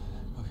off.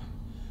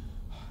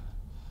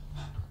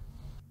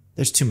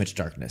 There's too much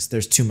darkness.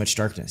 There's too much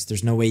darkness.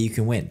 There's no way you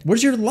can win.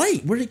 Where's your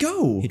light? Where'd it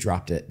go? He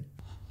dropped it.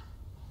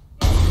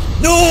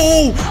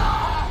 No!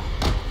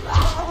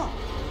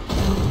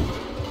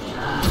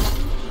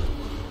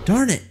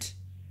 Darn it.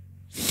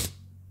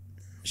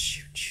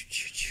 Shoot.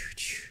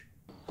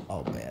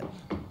 Oh, man.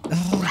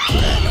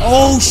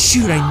 Oh,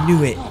 shoot. I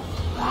knew it.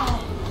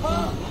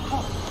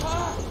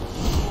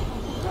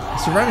 It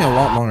survived me a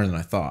lot longer than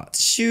I thought.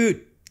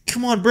 Shoot.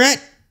 Come on,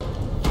 Brett.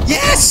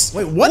 Yes!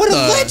 Wait, what What the?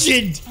 a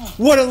legend!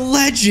 What a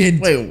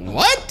legend! Wait,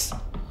 what?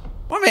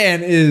 My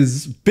man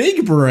is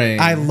big brain.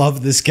 I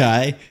love this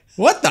guy.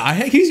 What the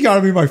heck? He's got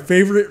to be my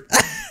favorite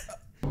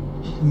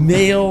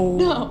male,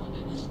 No.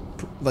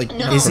 like,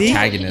 No. Is he?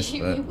 protagonist.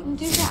 You But wouldn't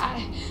do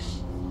that.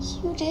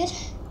 You did?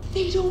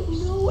 They don't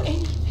know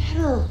any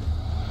better.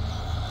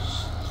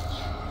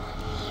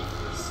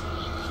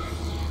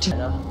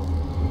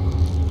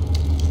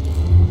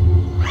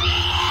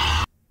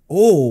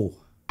 Oh.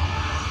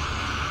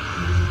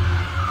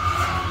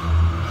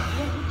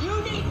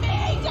 You need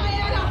me,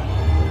 Diana!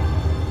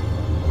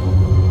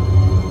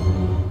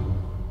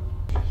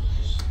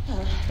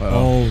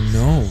 Oh,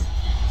 no.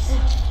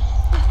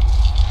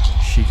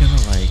 is she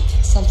gonna, like...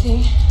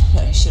 Something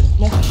that I should have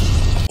known.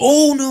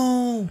 Oh,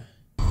 no.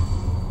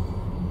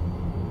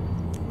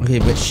 Okay,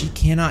 but she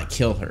cannot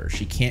kill her.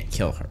 She can't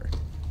kill her.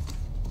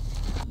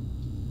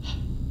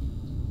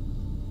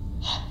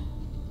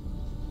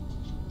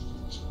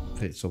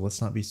 Okay, so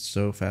let's not be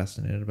so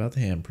fascinated about the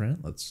handprint.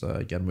 Let's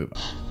gotta move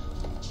on.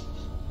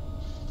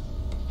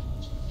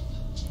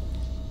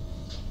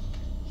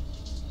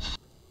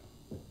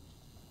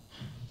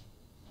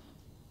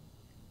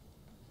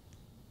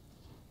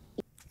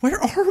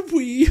 Where are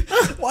we?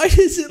 Why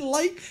is it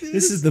like this?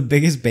 This is the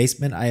biggest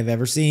basement I have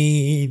ever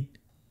seen.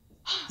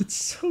 It's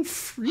so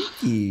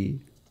freaky.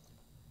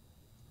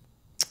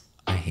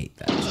 I hate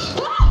that.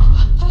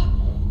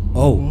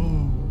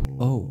 Oh.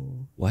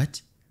 Oh.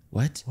 What?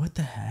 What? What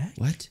the heck?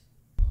 What?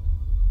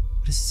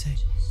 What does it say?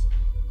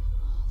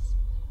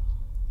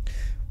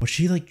 Was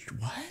she like,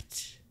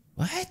 what?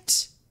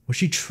 What? Was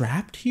she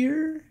trapped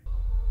here?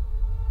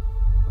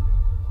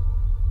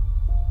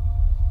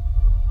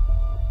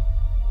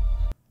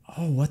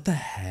 Oh, what the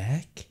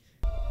heck?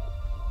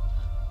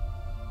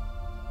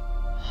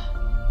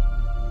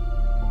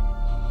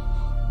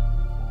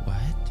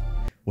 What?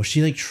 Was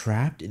she like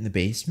trapped in the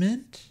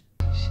basement?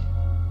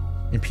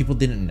 And people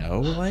didn't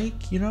know,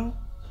 like, you know?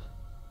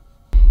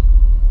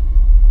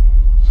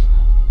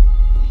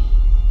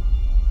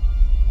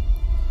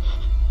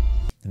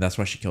 And that's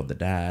why she killed the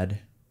dad.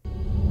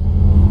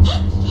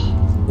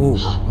 Oh.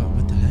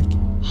 What the heck?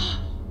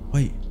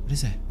 Wait. What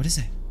is that? What is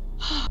that?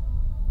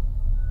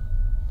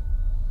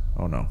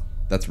 Oh no,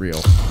 that's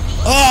real.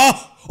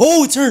 Oh!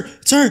 Oh, it's her!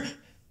 It's her!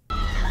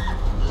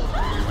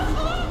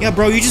 Yeah,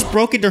 bro, you just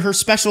broke into her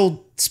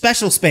special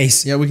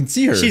space. Yeah, we can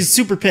see her. She's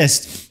super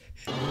pissed.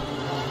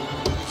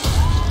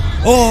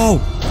 Oh!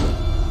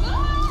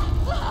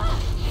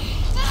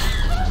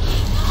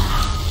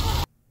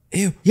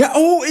 Ew. Yeah,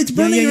 oh, it's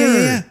burning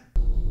her. Yeah.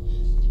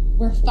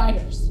 We're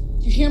fighters.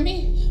 You hear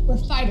me? We're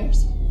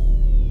fighters.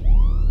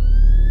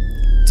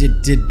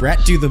 Did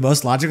Brett do the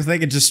most logical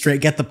thing and just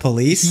straight get the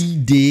police? He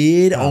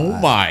did. Oh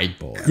my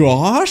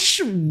gosh.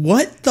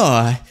 What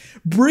the?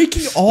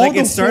 Breaking all Like,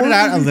 the it started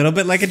out a horror- little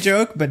bit like a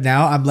joke, but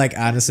now I'm like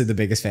honestly the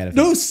biggest fan of it.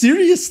 No,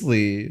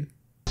 seriously.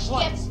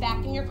 Get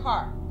back in your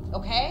car,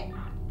 okay?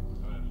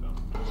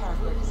 Car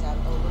break is out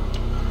over.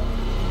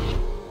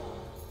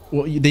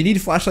 Well, they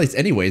need flashlights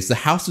anyways. The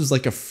house is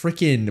like a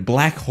freaking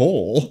black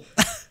hole.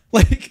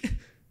 Like,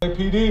 Hey,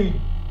 PD.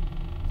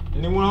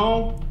 Anyone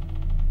home?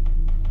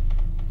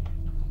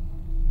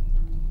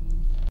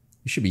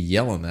 You should be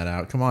yelling that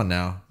out. Come on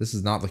now. This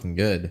is not looking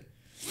good.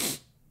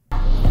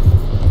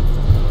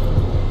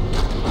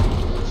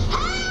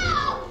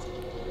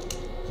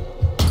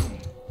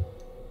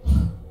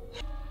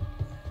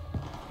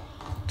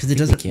 Because it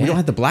doesn't. We don't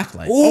have the black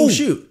light. Ooh. Oh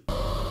shoot! Back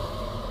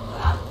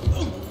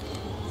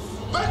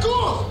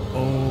off!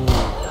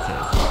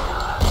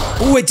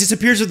 Oh, it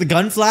disappears with the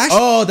gun flash.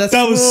 Oh, that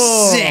was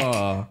cool. sick.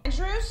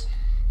 Andrews?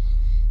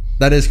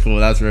 That is cool.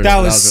 That's really. That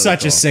was really such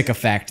cool. a sick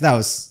effect. That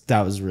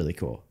was really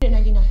cool.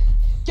 99.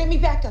 Get me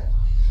back up.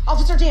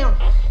 Officer down.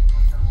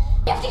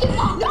 We have to get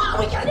mom. No,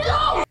 we gotta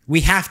go. We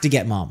have to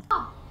get mom.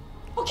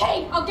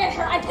 Okay, I'll get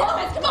her. I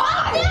promise. Come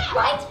on.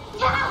 Right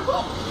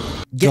now.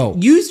 Go.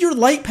 Use your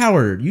light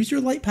power. Use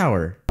your light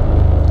power.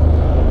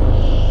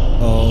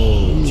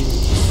 Oh,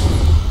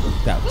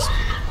 geez. That was.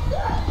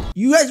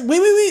 You guys,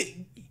 wait.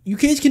 You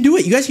guys can do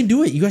it. You guys can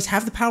do it. You guys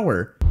have the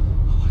power.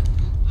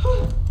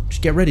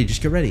 Just get ready.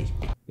 Just get ready.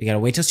 We gotta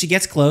wait till she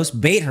gets close.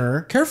 Bait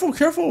her. Careful,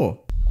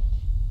 careful.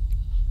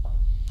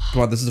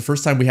 Come on, this is the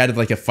first time we had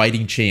like a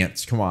fighting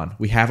chance. Come on,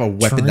 we have a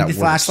weapon Turn that the works.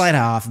 flashlight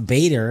off.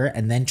 Bait her,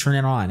 and then turn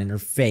it on in her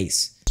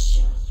face.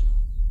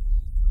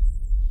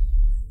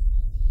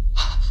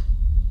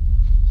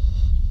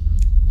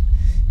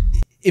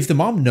 If the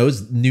mom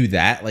knew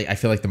that, like I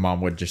feel like the mom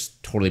would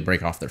just totally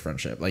break off their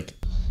friendship. Like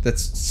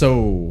that's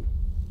so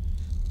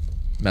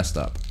messed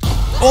up.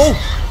 Oh,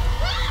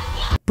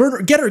 burn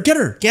her! Get her! Get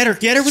her! Get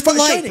her with the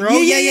light, bro.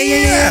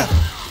 Yeah.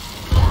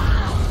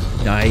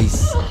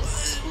 Nice.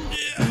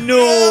 No.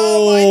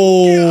 Oh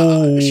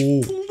my gosh,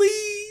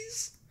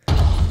 please.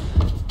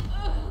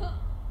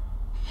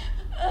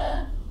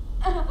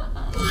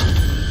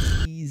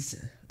 Please.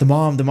 The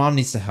mom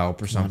needs to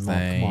help or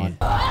something. Come on.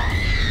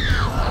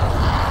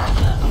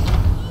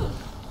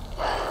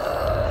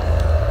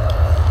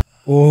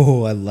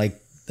 Oh, I like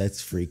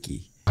that's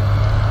freaky.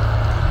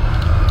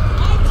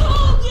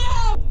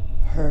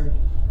 Heard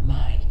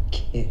my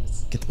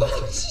kiss. Get the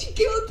She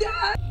killed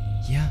Dad.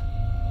 Yeah.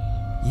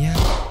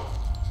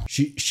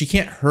 She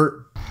can't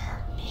hurt.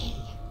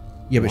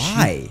 Yeah, but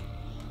why?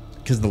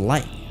 Because the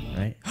light,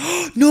 right?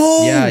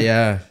 No.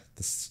 Yeah.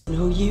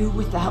 No you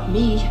without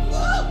me.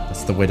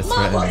 That's the way to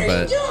threaten, Mom, what are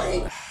but you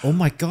doing? Oh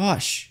my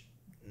gosh.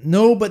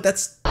 no, but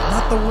that's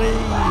not the way.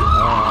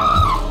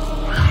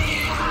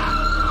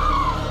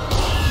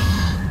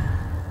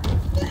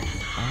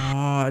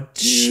 Oh,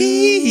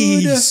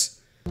 Jeez.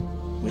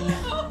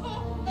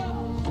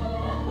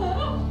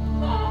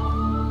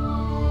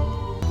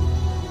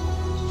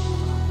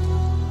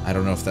 I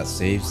don't know if that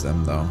saves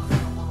them though.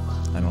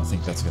 I don't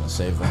think that's gonna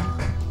save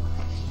them.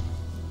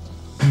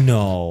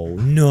 No.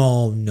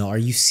 Are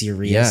you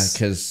serious? Yeah,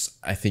 because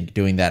I think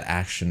doing that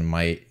action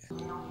might.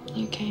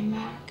 You came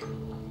back.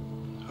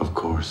 Of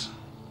course.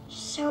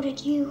 So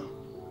did you.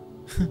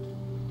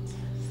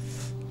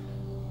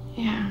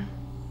 Yeah.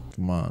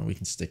 Come on, we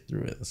can stick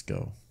through it. Let's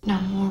go. No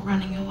more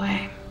running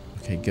away.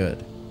 Okay,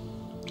 good.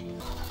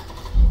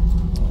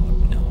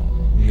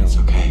 It's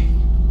okay.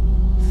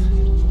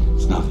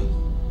 It's nothing.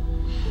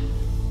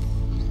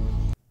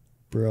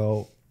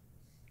 Bro.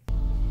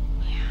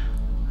 Yeah.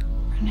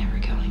 We're never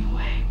going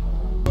away.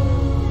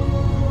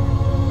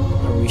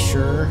 Are we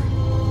sure?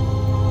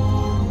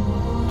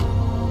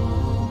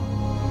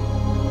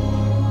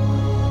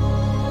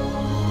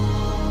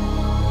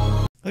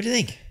 What do you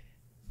think?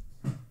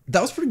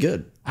 That was pretty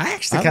good. I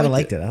actually kind of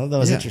liked it. I thought that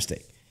was Yeah. interesting.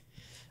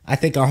 I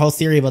think our whole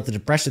theory about the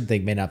depression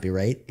thing may not be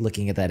right,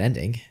 looking at that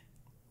ending.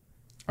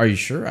 Are you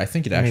sure? I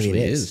think it Maybe actually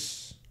it is.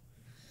 is.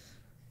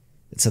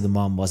 So the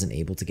mom wasn't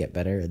able to get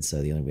better, and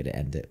so the only way to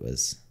end it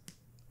was...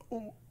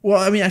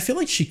 Well, I mean, I feel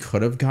like she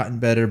could have gotten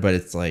better, but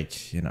it's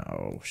like, you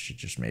know, she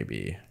just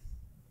maybe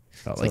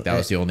felt like that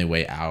was the only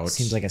way out.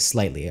 Seems like a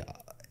slightly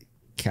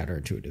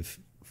counterintuitive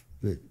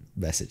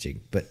messaging,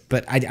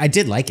 but I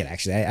did like it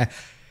actually.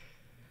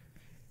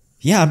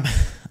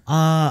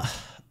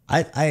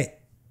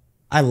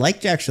 I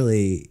liked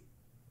actually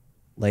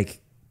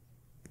like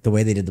the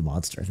way they did the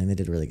monster. I think they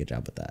did a really good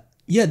job with that.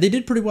 Yeah, they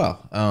did pretty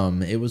well.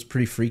 It was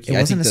pretty freaky. It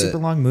wasn't a super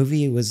long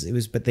movie. It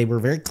was, but they were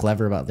very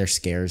clever about their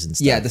scares and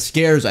stuff. Yeah, the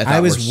scares. I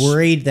was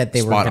worried that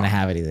they weren't spot going to on.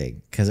 have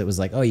anything because it was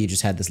like, oh, you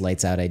just had this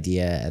lights out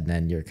idea, and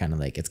then you're kind of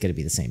like, it's going to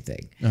be the same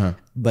thing. Uh-huh.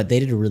 But they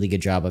did a really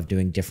good job of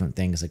doing different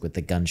things, like with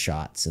the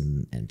gunshots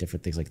and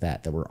different things like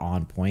that were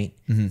on point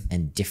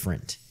and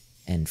different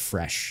and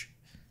fresh.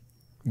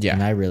 Yeah,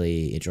 and I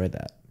really enjoyed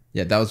that.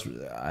 Yeah, that was.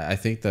 I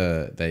think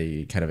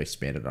they kind of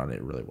expanded on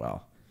it really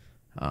well.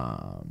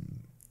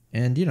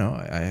 And you know,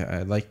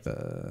 I like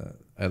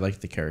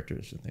the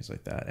characters and things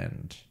like that,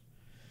 and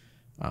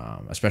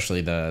especially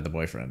the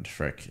boyfriend,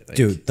 Frick. Like,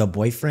 Dude, the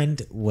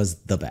boyfriend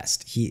was the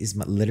best. He is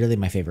literally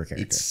my favorite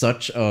character. It's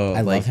such a I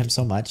love him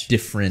so much.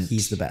 Different.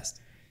 He's the best.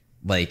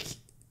 Like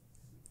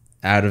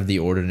out of the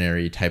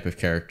ordinary type of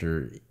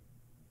character,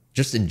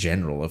 just in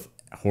general of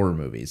horror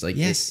movies. Like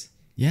yes.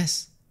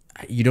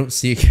 You don't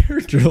see a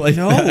character like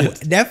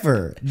that.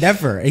 No,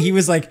 never. He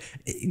was like,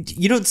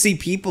 you don't see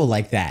people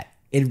like that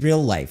in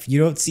real life. You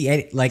don't see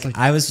any, like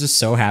I was just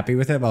so happy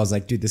with him. I was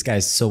like, dude, this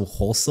guy's so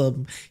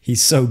wholesome.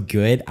 He's so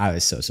good. I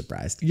was so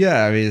surprised.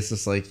 Yeah, I mean, it's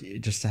just like,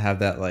 just to have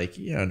that, like,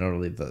 you know,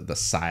 normally the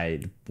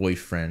side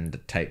boyfriend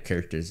type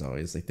character is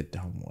always like the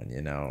dumb one,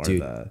 you know, or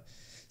Dude.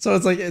 So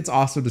it's like, it's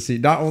awesome to see.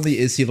 Not only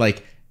is he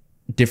like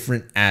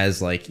different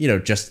as like, you know,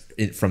 just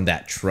from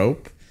that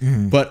trope,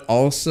 but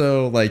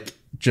also like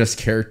just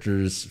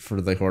characters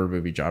for the horror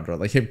movie genre,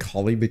 like him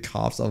calling the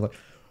cops. I'm like,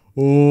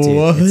 Dude,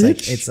 what?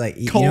 it's like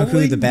you know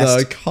who the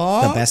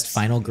best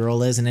final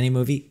girl is in any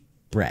movie?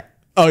 Brett.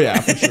 Oh yeah,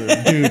 for sure,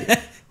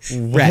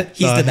 dude. Brett.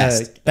 He's the heck?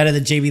 best. Better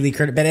than JB Lee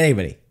Curtis. Better than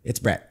anybody. It's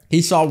Brett.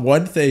 He saw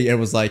one thing and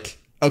was like,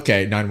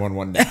 okay,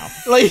 911 now.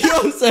 Like, you know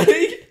what I'm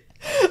saying?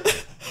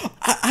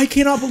 I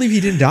cannot believe he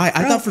didn't die.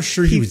 I thought for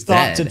sure he was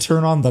thought dead. to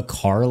turn on the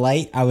car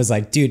light. I was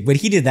like, dude, when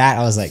he did that,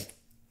 I was like,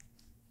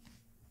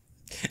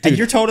 and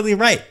you're totally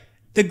right.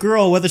 The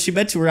girl, whether she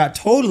meant to or not,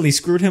 totally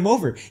screwed him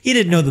over. He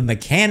didn't know the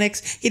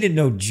mechanics. He didn't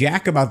know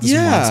jack about this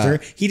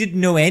monster. He didn't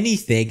know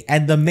anything,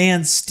 and the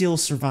man still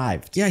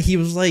survived. Yeah, he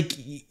was like,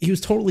 he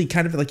was totally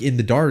kind of like in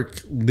the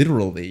dark,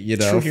 literally, you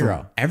know, True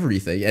hero.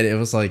 Everything. And it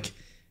was like,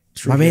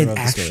 True my hero man of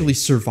the actually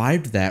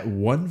survived that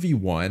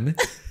 1v1,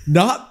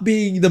 not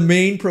being the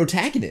main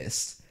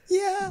protagonist.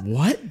 Yeah.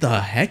 What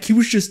the heck? He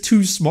was just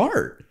too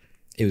smart.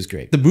 It was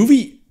great. The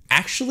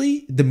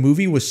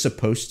movie was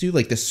supposed to,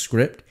 like, the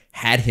script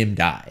had him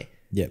die.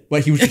 Yeah.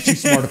 But he was just too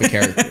smart of a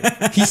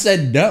character. He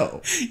said no.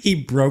 He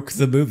broke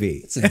the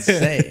movie. It's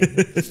insane.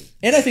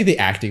 And I think the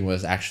acting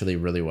was actually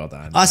really well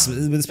done.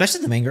 Awesome,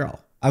 especially the main girl.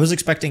 I was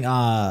expecting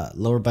a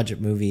lower budget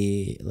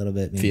movie, a little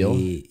bit maybe, Feel?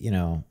 you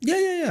know,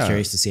 Yeah.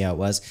 curious to see how it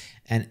was.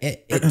 And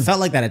it felt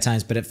like that at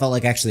times, but it felt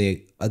like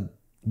actually a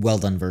well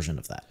done version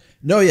of that.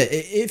 No, yeah,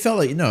 it felt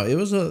like, no, it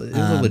was a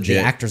legit.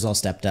 The actors all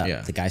stepped up.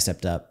 Yeah. The guy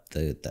stepped up.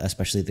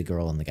 Especially the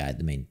girl and the guy,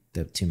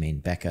 the two main,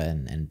 Becca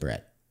and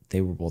Brett. They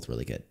were both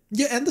really good.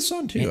 Yeah, and the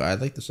son too. I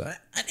like the son.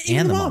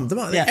 And the mom.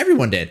 mom. Yeah.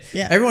 Everyone did.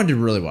 Yeah. Everyone did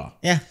really well.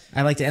 Yeah,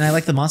 I liked it, and I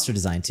liked the monster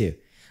design too.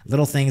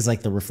 Little things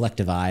like the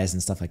reflective eyes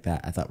and stuff like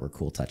that. I thought were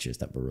cool touches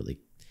that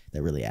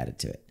really added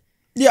to it.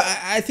 Yeah,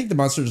 I think the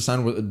monster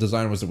design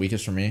was the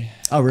weakest for me.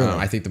 Oh, really?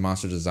 I think the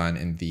monster design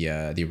in the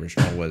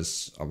original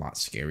was a lot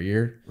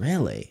scarier.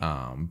 Really?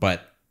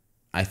 But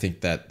I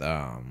think that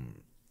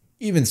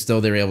even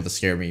still they were able to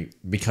scare me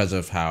because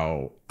of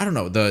how, I don't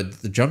know,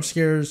 the jump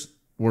scares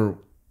were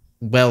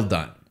well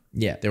done.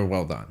 Yeah. They were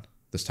well done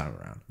this time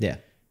around. Yeah.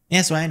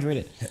 Yeah, so I enjoyed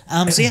it.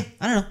 So yeah,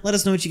 I don't know. Let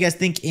us know what you guys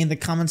think in the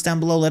comments down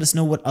below. Let us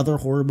know what other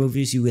horror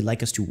movies you would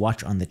like us to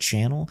watch on the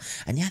channel.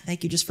 And yeah,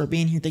 thank you just for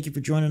being here. Thank you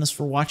for joining us,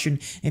 for watching.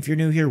 If you're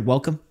new here,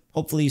 welcome.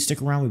 Hopefully you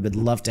stick around. We would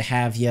love to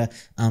have you.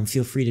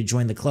 Feel free to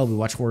join the club. We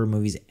watch horror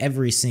movies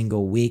every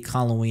single week,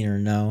 Halloween or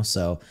no.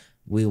 So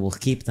we will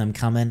keep them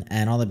coming.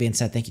 And all that being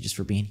said, thank you just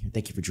for being here.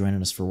 Thank you for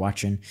joining us, for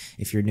watching.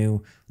 If you're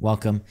new,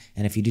 welcome.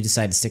 And if you do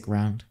decide to stick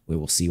around, we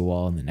will see you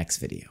all in the next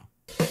video.